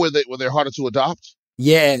 Oh, were they harder to adopt?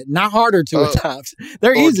 Yeah, not harder to adopt.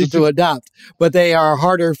 They're easy to adopt, but they are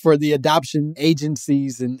harder for the adoption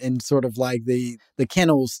agencies and sort of like the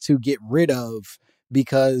kennels to get rid of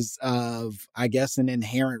because of, I guess, an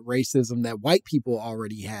inherent racism that white people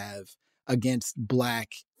already have against black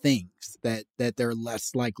things, that they're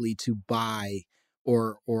less likely to buy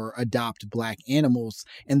or adopt black animals.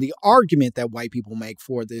 And the argument that white people make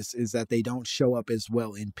for this is that they don't show up as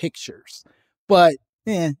well in pictures. But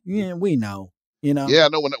we know. You know? Yeah, I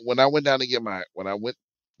know when I went down to get when I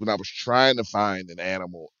was trying to find an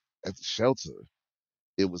animal at the shelter,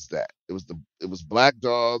 it was black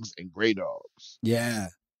dogs and gray dogs. Yeah.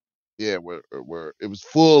 Yeah, where it was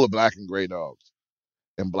full of black and gray dogs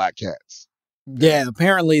and black cats. Yeah,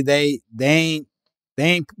 apparently they ain't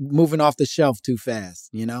moving off the shelf too fast,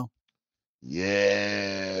 you know?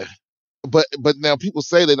 Yeah. But now people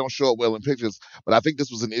say they don't show up well in pictures, but I think this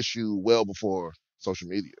was an issue well before social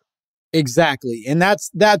media. Exactly. And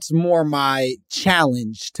that's more my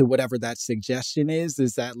challenge to whatever that suggestion is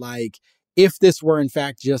that like, if this were in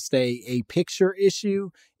fact just a picture issue,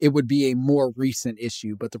 it would be a more recent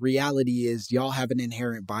issue. But the reality is y'all have an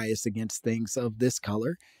inherent bias against things of this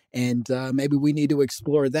color. And maybe we need to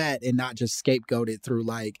explore that and not just scapegoat it through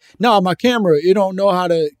like, no, my camera, it don't know how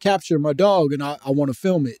to capture my dog and I want to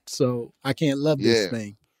film it. So I can't love this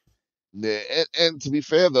thing. Yeah. And to be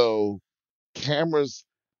fair, though, cameras,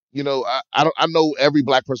 you know, I know every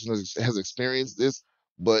black person has experienced this,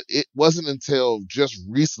 but it wasn't until just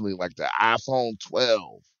recently, like the iPhone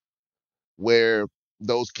 12, where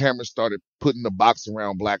those cameras started putting the box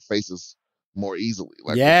around black faces more easily.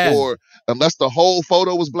 Like before, unless the whole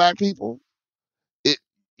photo was black people, it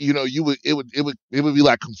would be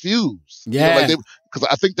like confused. Yeah. You know, because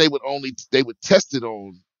I think they would test it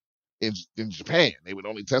on. In Japan, they would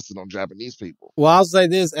only test it on Japanese people. Well, I'll say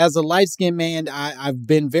this, as a light-skinned man, I've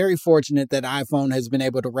been very fortunate that iPhone has been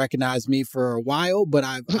able to recognize me for a while, but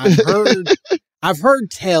I've heard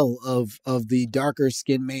tell of the darker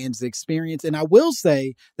skinned man's experience. And I will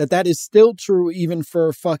say that is still true even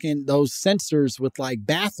for fucking those sensors with like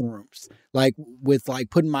bathrooms, like with like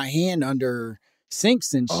putting my hand under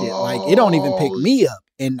sinks and shit. Like it don't even pick me up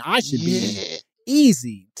and I should be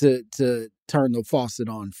easy to turn the faucet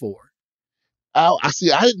on for. I see.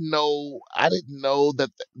 I didn't know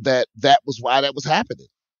that was why that was happening.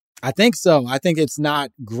 I think so. I think it's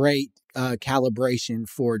not great calibration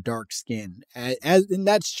for dark skin. And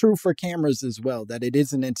that's true for cameras as well, that it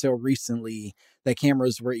isn't until recently that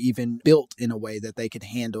cameras were even built in a way that they could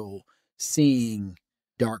handle seeing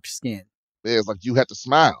dark skin. Yeah, it's like you have to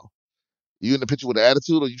smile. You in the picture with an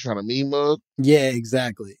attitude or you trying to meme mug? Yeah,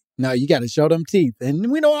 exactly. No, you got to show them teeth.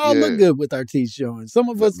 And we don't all look good with our teeth showing. Some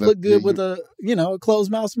of us look good with a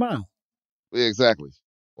closed mouth smile. Yeah, exactly.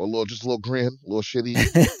 Or just a little grin, a little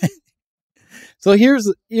shitty. So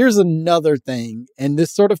here's another thing, and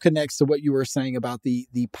this sort of connects to what you were saying about the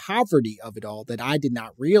poverty of it all that I did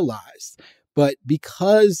not realize. But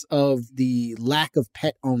because of the lack of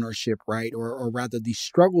pet ownership, right, or rather the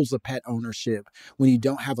struggles of pet ownership when you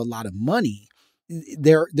don't have a lot of money,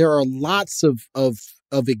 there are lots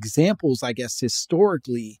of examples, I guess,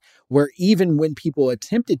 historically, where even when people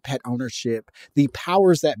attempted pet ownership, the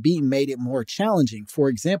powers that be made it more challenging. For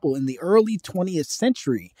example, in the early 20th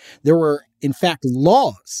century, there were, in fact,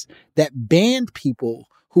 laws that banned people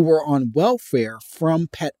who were on welfare from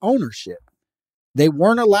pet ownership. They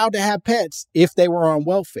weren't allowed to have pets if they were on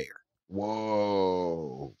welfare.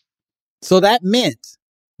 Whoa. So that meant,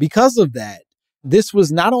 because of that, this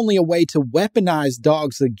was not only a way to weaponize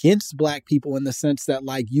dogs against black people in the sense that,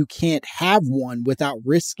 like, you can't have one without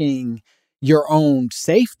risking your own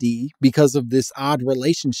safety because of this odd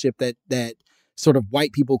relationship that sort of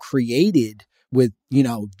white people created with,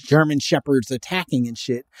 German shepherds attacking and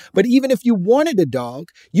shit. But even if you wanted a dog,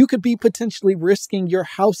 you could be potentially risking your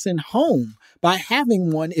house and home by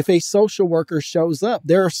having one if a social worker shows up.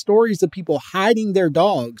 There are stories of people hiding their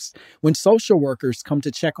dogs when social workers come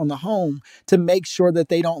to check on the home to make sure that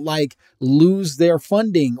they don't lose their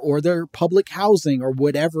funding or their public housing or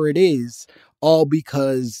whatever it is, all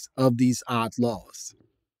because of these odd laws.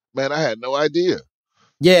 Man, I had no idea.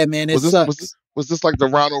 Yeah, man, it sucks. Was this like the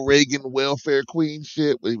Ronald Reagan welfare queen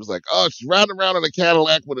shit? Where he was like, oh, she's riding around in a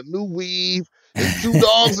Cadillac with a new weave and 2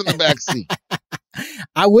 dogs in the backseat.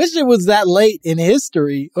 I wish it was that late in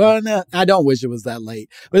history. Well, no, I don't wish it was that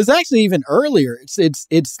late, but it's actually even earlier.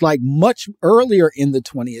 It's like much earlier in the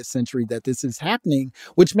 20th century that this is happening,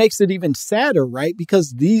 which makes it even sadder, right?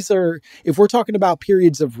 Because these are, if we're talking about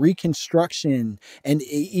periods of Reconstruction, and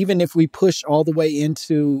even if we push all the way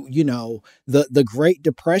into, you know, the Great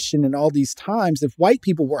Depression and all these times, if white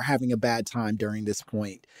people were having a bad time during this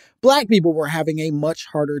point, Black people were having a much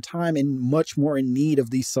harder time and much more in need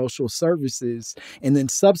of these social services. And then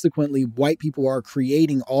subsequently, white people are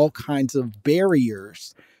creating all kinds of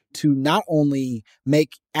barriers to not only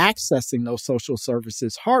make accessing those social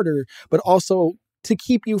services harder, but also to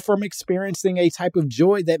keep you from experiencing a type of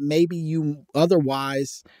joy that maybe you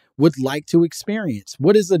otherwise would like to experience.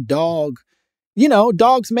 What is a dog? You know,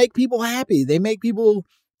 dogs make people happy. They make people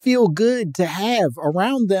feel good to have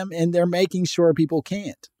around them, and they're making sure people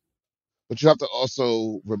can't. But you have to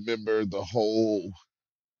also remember the whole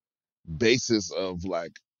basis of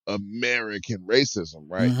like American racism,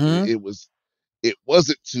 right? Mm-hmm. It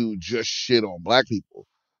wasn't to just shit on Black people,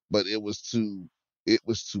 but it was to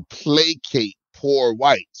placate poor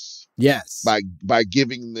whites. Yes. By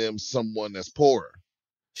giving them someone that's poorer.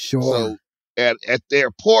 Sure. So at their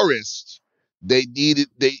poorest, it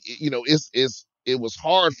was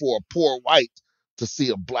hard for a poor white to see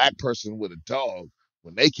a Black person with a dog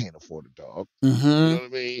when they can't afford a dog. Mm-hmm. You know what I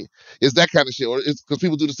mean? It's that kind of shit. Or it's because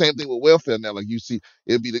people do the same thing with welfare now. Like you see,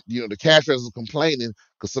 it'd be the cash register complaining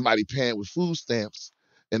because somebody paying with food stamps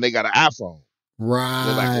and they got an iPhone. Right.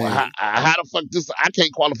 They're like, well, how the fuck this? I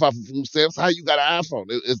can't qualify for food stamps. How you got an iPhone?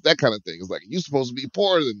 It's that kind of thing. It's like, you're supposed to be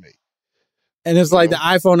poorer than me. And it's like the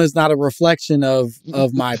iPhone is not a reflection of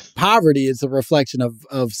my poverty. It's a reflection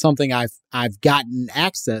of something I've gotten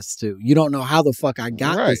access to. You don't know how the fuck I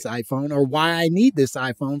got this iPhone or why I need this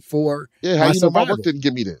iPhone for how you survival. know my work didn't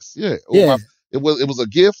give me this? It was a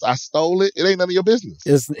gift. I stole it. It ain't none of your business.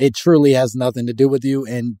 It truly has nothing to do with you.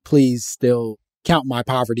 And please still count my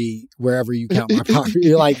poverty wherever you count my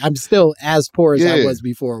poverty. Like, I'm still as poor as I was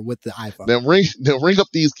before with the iPhone. Then ring up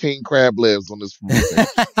these king crab legs on this phone.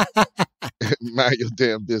 Mind your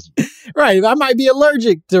damn business. Right. I might be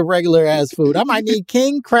allergic to regular ass food. I might need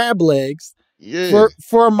king crab legs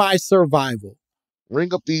for my survival.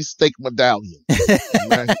 Ring up these steak medallions.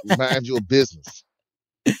 mind your business.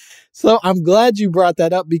 So I'm glad you brought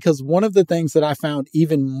that up, because one of the things that I found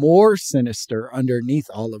even more sinister underneath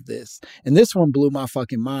all of this, and this one blew my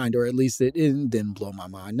fucking mind, or at least it didn't blow my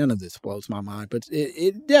mind. None of this blows my mind, but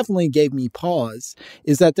it definitely gave me pause,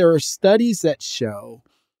 is that there are studies that show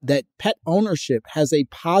that pet ownership has a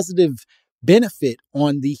positive benefit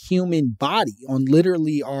on the human body, on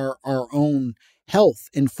literally our own health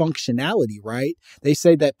and functionality, right? They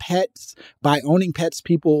say that by owning pets,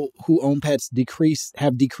 people who own pets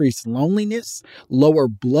have decreased loneliness, lower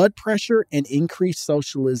blood pressure, and increased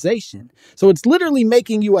socialization. So it's literally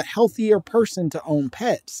making you a healthier person to own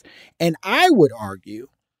pets. And I would argue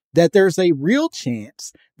that there's a real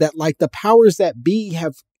chance that, like, the powers that be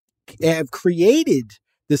have created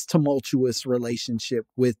this tumultuous relationship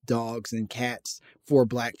with dogs and cats for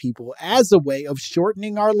Black people as a way of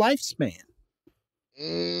shortening our lifespan.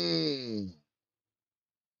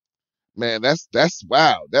 Man, that's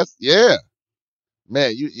wow.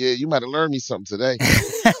 Man, you might have learned me something today.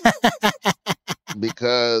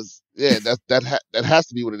 Because that has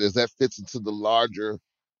to be what it is. That fits into the larger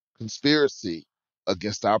conspiracy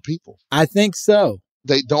against our people. I think so.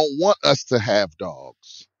 They don't want us to have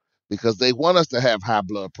dogs because they want us to have high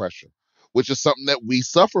blood pressure, which is something that we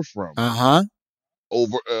suffer from.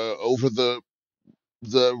 Over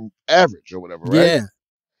the average or whatever, right?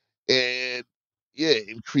 And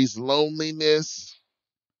increased loneliness.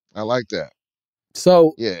 I like that.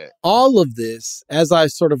 So all of this, as I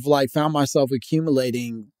sort of like found myself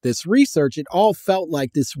accumulating this research, it all felt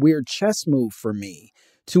like this weird chess move for me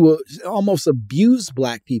to almost abuse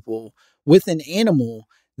Black people with an animal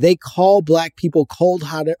they call Black people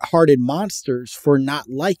cold-hearted monsters for not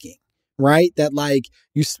liking. Right? That, like,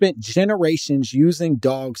 you spent generations using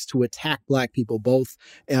dogs to attack Black people, both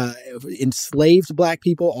enslaved Black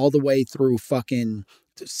people all the way through fucking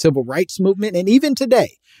civil rights movement. And even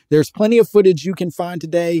today, there's plenty of footage you can find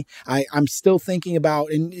today. I'm still thinking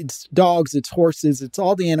about, and it's dogs, it's horses, it's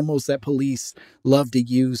all the animals that police love to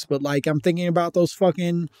use. But, like, I'm thinking about those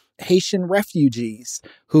fucking Haitian refugees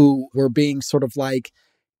who were being sort of like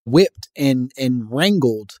whipped and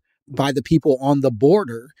wrangled by the people on the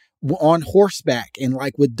border on horseback and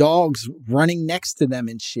like with dogs running next to them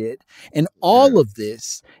and shit. And all of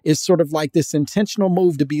this is sort of like this intentional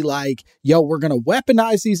move to be like, yo, we're going to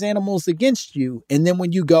weaponize these animals against you. And then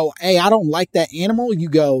when you go, hey, I don't like that animal, you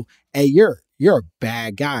go, hey, you're a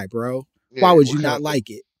bad guy, bro. Why would you not like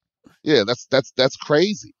it? Yeah, that's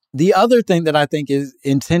crazy. The other thing that I think is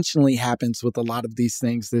intentionally happens with a lot of these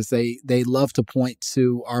things is they love to point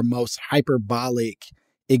to our most hyperbolic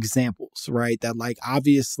examples, right? That like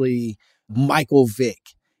obviously Michael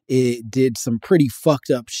Vick did some pretty fucked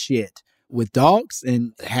up shit with dogs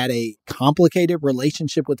and had a complicated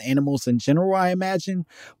relationship with animals in general, I imagine.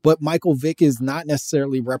 But Michael Vick is not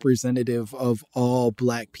necessarily representative of all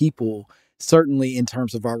Black people. Certainly in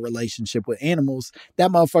terms of our relationship with animals, that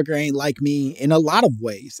motherfucker ain't like me in a lot of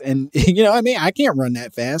ways. And, you know what I mean? I can't run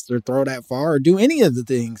that fast or throw that far or do any of the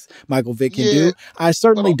things Michael Vick can do. I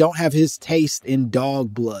certainly don't have his taste in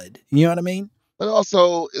dog blood. You know what I mean? But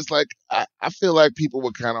also, it's like, I feel like people were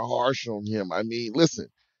kind of harsh on him. I mean, listen,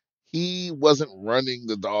 he wasn't running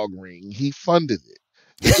the dog ring. He funded it.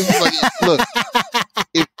 It's like, look,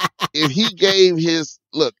 if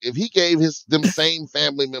he gave them same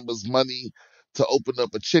family members money to open up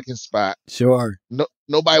a chicken spot, sure,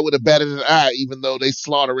 nobody would have batted an eye, even though they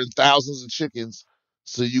slaughtering thousands of chickens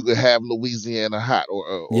so you could have Louisiana hot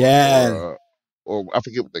or I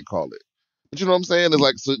forget what they call it. But you know what I'm saying? It's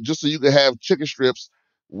like, so just so you could have chicken strips,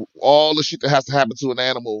 all the shit that has to happen to an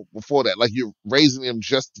animal before that, like you're raising them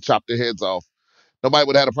just to chop their heads off. Nobody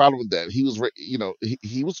would have had a problem with that. He was,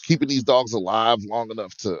 he was keeping these dogs alive long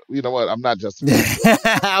enough to, you know what? I'm not justifying.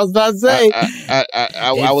 I was about to say,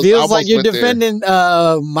 it feels like you're defending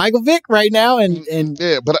Michael Vick right now, and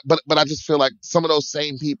yeah, but I just feel like some of those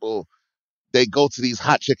same people, they go to these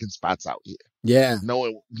hot chicken spots out here, yeah,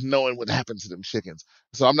 knowing what happened to them chickens.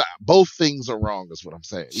 So I'm not. Both things are wrong, is what I'm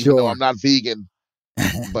saying. Sure. Even though I'm not vegan,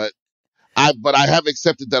 but I have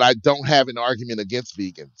accepted that I don't have an argument against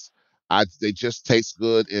vegans. They just taste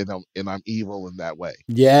good, and I'm evil in that way.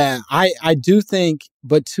 Yeah, I do think,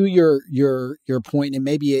 but to your point, and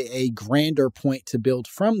maybe a grander point to build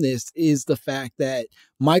from this, is the fact that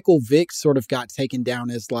Michael Vick sort of got taken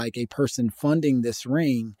down as like a person funding this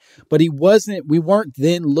ring, but we weren't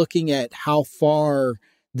then looking at how far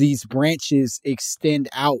these branches extend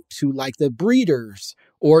out to like the breeders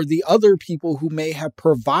or the other people who may have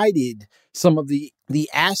provided some of the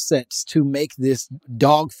assets to make this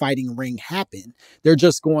dog fighting ring happen. They're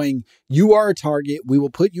just going, you are a target. We will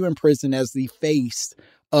put you in prison as the face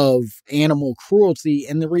of animal cruelty.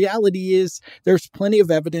 And the reality is there's plenty of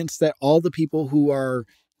evidence that all the people who are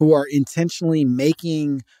intentionally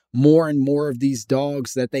making more and more of these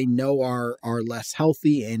dogs that they know are less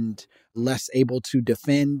healthy and less able to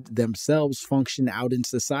defend themselves, function out in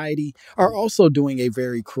society, are also doing a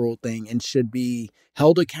very cruel thing and should be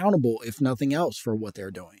held accountable, if nothing else, for what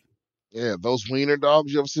they're doing. Yeah, those wiener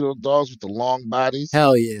dogs, you ever see those dogs with the long bodies?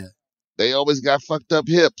 Hell yeah. They always got fucked up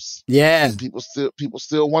hips. Yeah. And people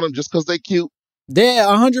still want them just because they cute. Yeah,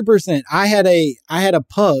 100%. I had a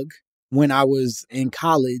pug when I was in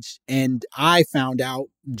college, and I found out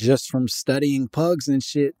just from studying pugs and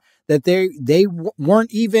shit that they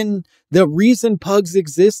weren't even, the reason pugs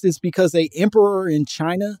exist is because an emperor in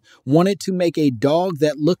China wanted to make a dog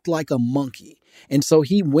that looked like a monkey. And so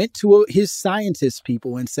he went to his scientist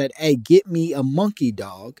people and said, hey, get me a monkey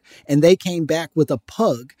dog. And they came back with a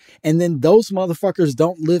pug. And then those motherfuckers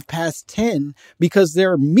don't live past 10 because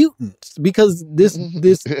they're mutants. Because this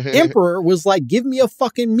emperor was like, give me a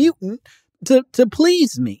fucking mutant to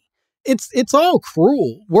please me. It's all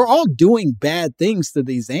cruel. We're all doing bad things to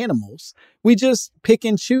these animals. We just pick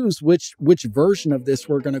and choose which version of this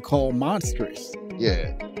we're going to call monstrous.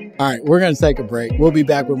 Yeah. All right, we're going to take a break. We'll be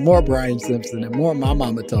back with more Brian Simpson and more My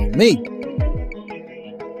Mama Told Me.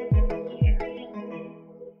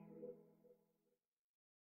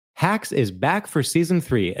 Hacks is back for season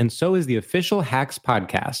 3, and so is the official Hacks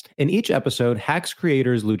podcast. In each episode, Hacks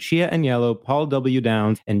creators Lucia Aniello, Paul W.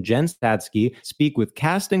 Downs, and Jen Statsky speak with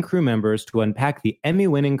cast and crew members to unpack the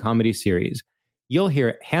Emmy-winning comedy series. You'll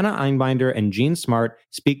hear Hannah Einbinder and Jean Smart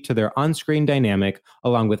speak to their on-screen dynamic,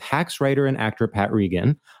 along with Hacks writer and actor Pat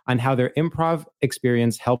Regan, on how their improv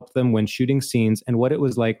experience helped them when shooting scenes and what it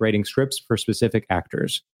was like writing scripts for specific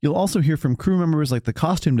actors. You'll also hear from crew members like the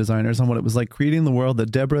costume designers on what it was like creating the world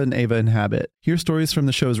that Deborah and Ava inhabit. Hear stories from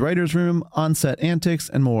the show's writer's room, on-set antics,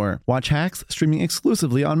 and more. Watch Hacks streaming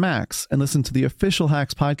exclusively on Max, and listen to the official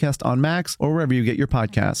Hacks podcast on Max or wherever you get your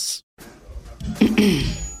podcasts.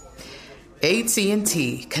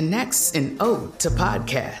 AT&T connects an ode to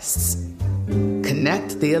podcasts.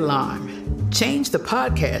 Connect the alarm. Change the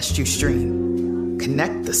podcast you stream.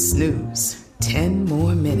 Connect the snooze. 10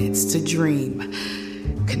 more minutes to dream.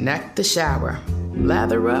 Connect the shower.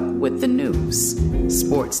 Lather up with the news,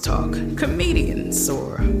 sports talk, comedians,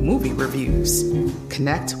 or movie reviews.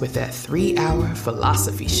 Connect with that 3-hour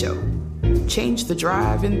philosophy show. Change the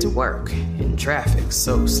drive into work in traffic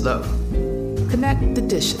so slow. Connect the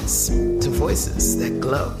dishes to voices that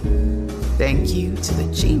glow. Thank you to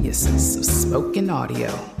the geniuses of spoken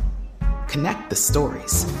audio. Connect the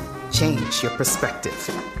stories. Change your perspective.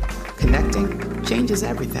 Connecting changes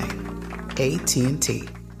everything. AT&T.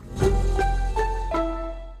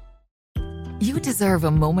 You deserve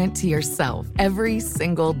a moment to yourself every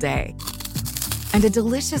single day. And a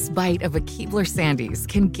delicious bite of a Keebler Sandies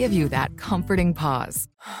can give you that comforting pause.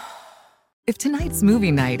 If tonight's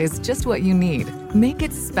movie night is just what you need, make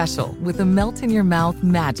it special with the melt-in-your-mouth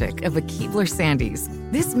magic of a Keebler Sandies.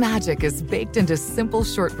 This magic is baked into simple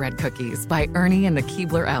shortbread cookies by Ernie and the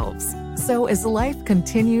Keebler Elves. So as life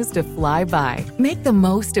continues to fly by, make the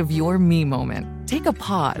most of your me moment. Take a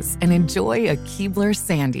pause and enjoy a Keebler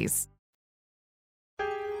Sandies.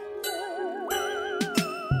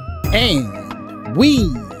 And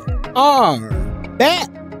we are back.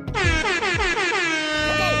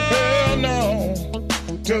 Hell no,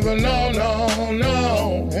 to the no, no,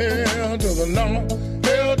 no. Hell to the no,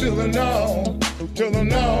 hell to the no, to the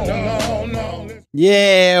no, no, no.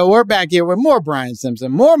 Yeah, we're back here with more Brian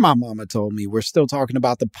Simpson, more My Mama Told Me. We're still talking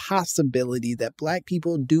about the possibility that Black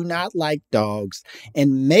people do not like dogs,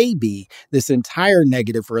 and maybe this entire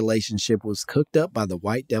negative relationship was cooked up by the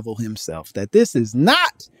white devil himself, that this is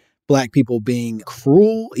not Black people being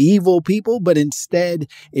cruel, evil people, but instead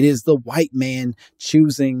it is the white man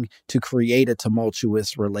choosing to create a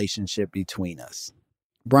tumultuous relationship between us.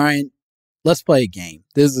 Brian, let's play a game.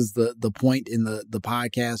 This is the point in the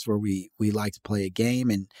podcast where we like to play a game.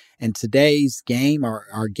 And today's game,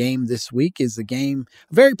 our game this week, is a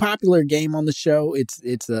very popular game on the show.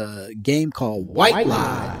 It's a game called White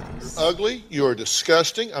Lies. Ugly, you're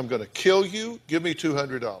disgusting. I'm going to kill you. Give me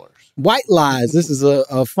 $200. White Lies. This is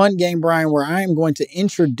a fun game, Brian, where I am going to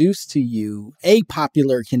introduce to you a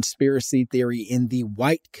popular conspiracy theory in the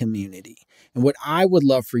white community. And what I would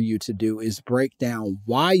love for you to do is break down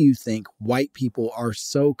why you think white people are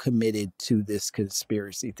so committed to this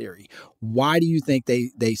conspiracy theory. Why do you think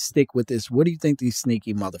they stick with this? What do you think these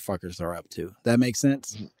sneaky motherfuckers are up to? That makes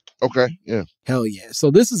sense? Okay, yeah. Hell yeah.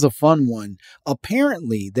 So this is a fun one.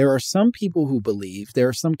 Apparently, there are some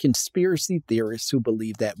conspiracy theorists who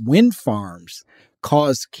believe that wind farms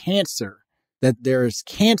cause cancer, that there's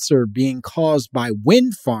cancer being caused by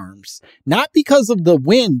wind farms, not because of the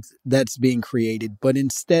wind that's being created, but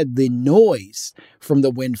instead the noise from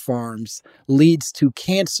the wind farms leads to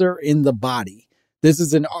cancer in the body. This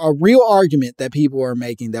is a real argument that people are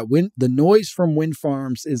making, that the noise from wind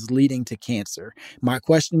farms is leading to cancer. My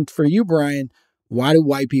question for you, Brian, why do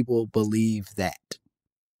white people believe that?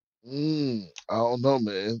 I don't know,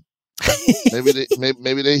 man.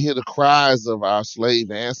 Maybe they hear the cries of our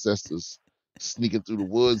slave ancestors sneaking through the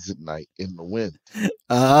woods at night in the wind.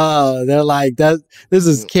 Oh, they're like, that. This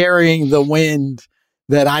is carrying the wind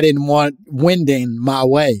that I didn't want winding my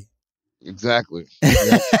way. Exactly.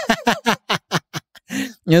 Yeah.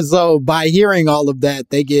 And so by hearing all of that,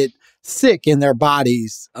 they get sick in their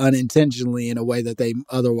bodies unintentionally in a way that they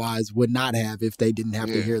otherwise would not have if they didn't have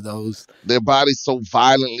to hear those. Their bodies so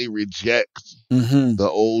violently reject the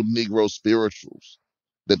old Negro spirituals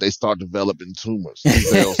that they start developing tumors.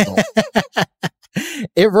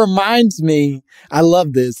 It reminds me, I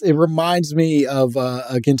love this. It reminds me of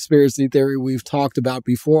a conspiracy theory we've talked about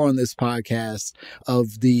before on this podcast,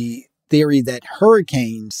 of the theory that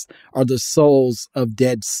hurricanes are the souls of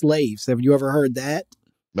dead slaves. Have you ever heard that?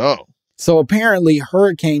 No. So apparently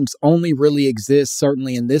hurricanes only really exist,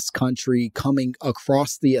 certainly in this country, coming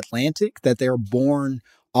across the Atlantic, that they're born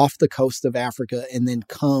off the coast of Africa and then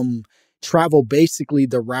travel basically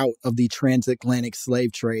the route of the transatlantic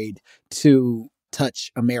slave trade to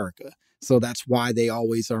touch America. So that's why they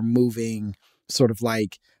always are moving sort of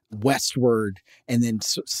like westward and then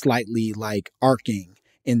slightly like arcing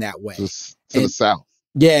in that way. To the south.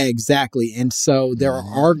 Yeah, exactly. And so there are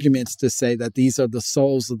arguments to say that these are the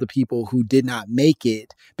souls of the people who did not make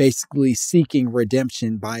it, basically seeking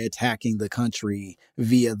redemption by attacking the country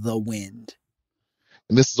via the wind.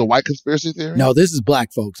 And this is a white conspiracy theory? No, this is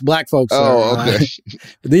black folks. Black folks. Okay.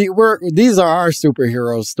 These are our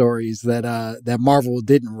superhero stories that Marvel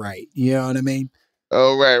didn't write. You know what I mean?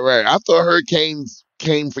 Oh, right. I thought hurricanes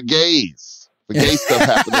came for gays. For gay stuff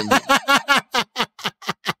happening.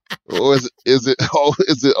 Or is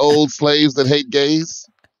it old slaves that hate gays?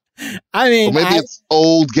 I mean, or maybe it's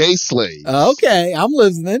old gay slaves. Okay, I'm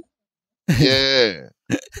listening. Yeah.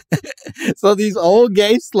 So these old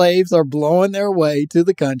gay slaves are blowing their way to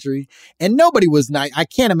the country, and nobody was nice. I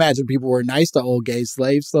can't imagine people were nice to old gay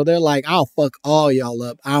slaves. So they're like, "I'll fuck all y'all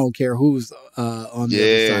up. I don't care who's on the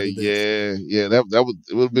other side of this." Yeah.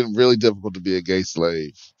 It would have been really difficult to be a gay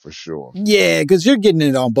slave for sure. Yeah, because you're getting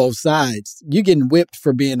it on both sides. You're getting whipped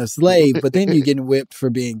for being a slave, but then you're getting whipped for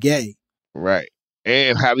being gay. Right.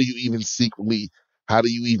 And how do you even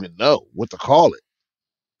know what to call it?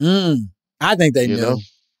 I think they You knew. know?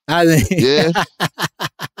 I think Yeah.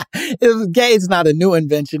 it was gay. It's not a new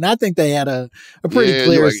invention. I think they had a pretty Yeah,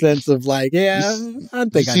 clear like, sense of like, I think You I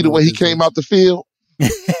see know the way what he this came is. out the field?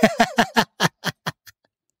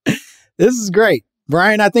 This is great,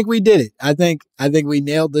 Brian. I think we did it. I think we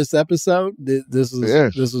nailed this episode. This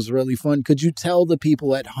was really fun. Could you tell the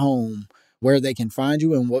people at home where they can find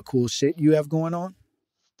you and what cool shit you have going on?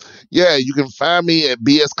 Yeah, you can find me at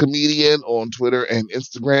BS Comedian on Twitter and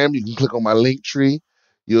Instagram. You can click on my link tree.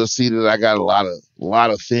 You'll see that I got a lot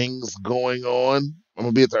of things going on. I'm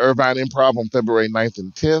gonna be at the Irvine Improv on February 9th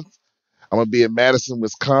and 10th. I'm gonna be in Madison,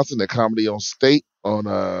 Wisconsin at Comedy on State on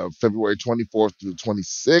February 24th through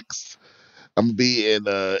 26th. I'm gonna be in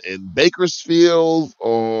Bakersfield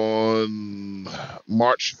on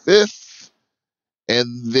March 5th,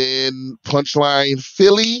 and then Punchline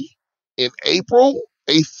Philly in April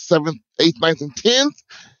 8th, 7th, 8th, 9th, and 10th.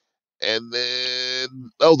 And then,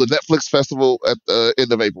 the Netflix Festival at the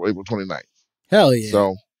end of April 29th. Hell yeah.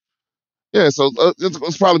 So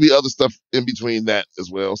it's probably be other stuff in between that as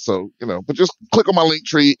well. So, but just click on my link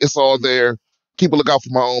tree. It's all there. Keep a lookout for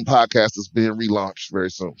my own podcast that's being relaunched very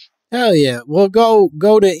soon. Hell yeah. Well,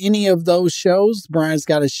 go to any of those shows. Brian's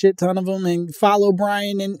got a shit ton of them, and follow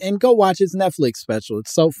Brian and go watch his Netflix special.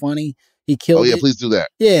 It's so funny. He killed it. Oh yeah, please do that.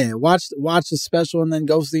 Yeah, watch the special and then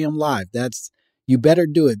go see him live. You better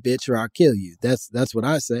do it, bitch, or I'll kill you. That's what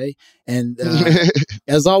I say. And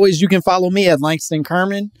as always, you can follow me at Langston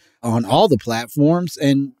Kerman on all the platforms.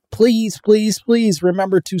 And please, please, please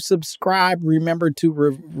remember to subscribe. Remember to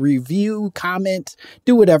review, comment,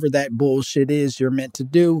 do whatever that bullshit is you're meant to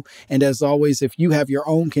do. And as always, if you have your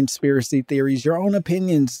own conspiracy theories, your own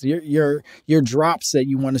opinions, your drops that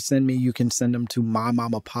you want to send me, you can send them to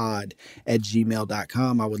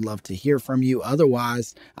mymamapod@gmail.com. I would love to hear from you.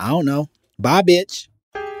 Otherwise, I don't know. Bye, bitch.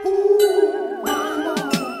 The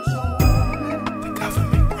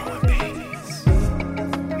government growing babies,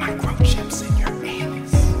 microchips in your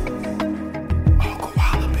anus. All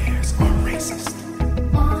koala bears are racist.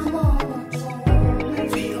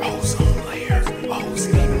 The ozone layer owes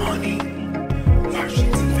me money.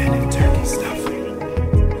 Martians invented turkey stuffing.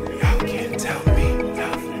 Y'all can't tell me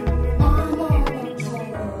nothing.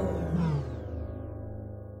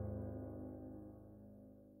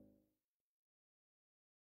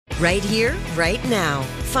 Right here, right now.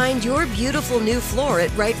 Find your beautiful new floor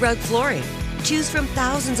at Right Rug Flooring. Choose from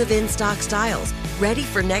thousands of in-stock styles, ready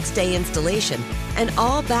for next day installation, and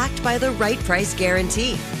all backed by the right price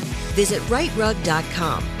guarantee. Visit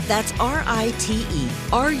rightrug.com. That's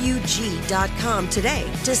RITERUG.com today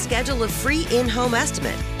to schedule a free in-home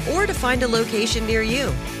estimate or to find a location near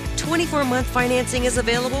you. 24-month financing is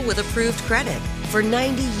available with approved credit. For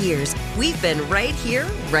 90 years, we've been right here,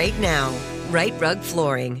 right now. Right Rug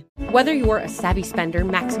Flooring. Whether you're a savvy spender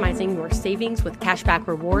maximizing your savings with cashback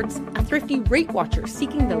rewards, a thrifty rate watcher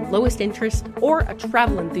seeking the lowest interest, or a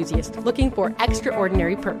travel enthusiast looking for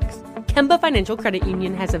extraordinary perks, Kemba Financial Credit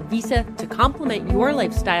Union has a visa to complement your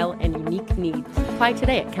lifestyle and unique needs. Apply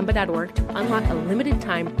today at Kemba.org to unlock a limited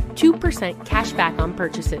time 2% cash back on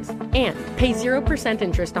purchases and pay 0%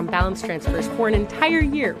 interest on balance transfers for an entire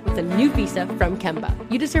year with a new visa from Kemba.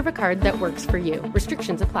 You deserve a card that works for you.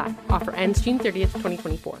 Restrictions apply. Offer ends June 30th,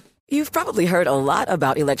 2024. You've probably heard a lot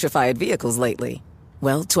about electrified vehicles lately.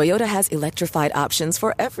 Well, Toyota has electrified options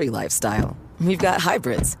for every lifestyle. We've got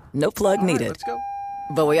hybrids, no plug needed. Let's go.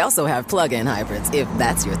 But we also have plug-in hybrids, if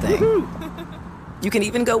that's your thing. You can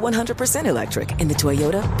even go 100% electric in the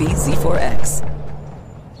Toyota bZ4X.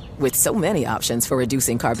 With so many options for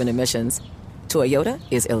reducing carbon emissions, Toyota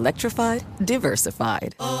is electrified,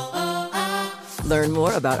 diversified. Learn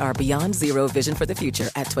more about our Beyond Zero vision for the future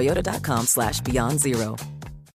at toyota.com/beyond zero.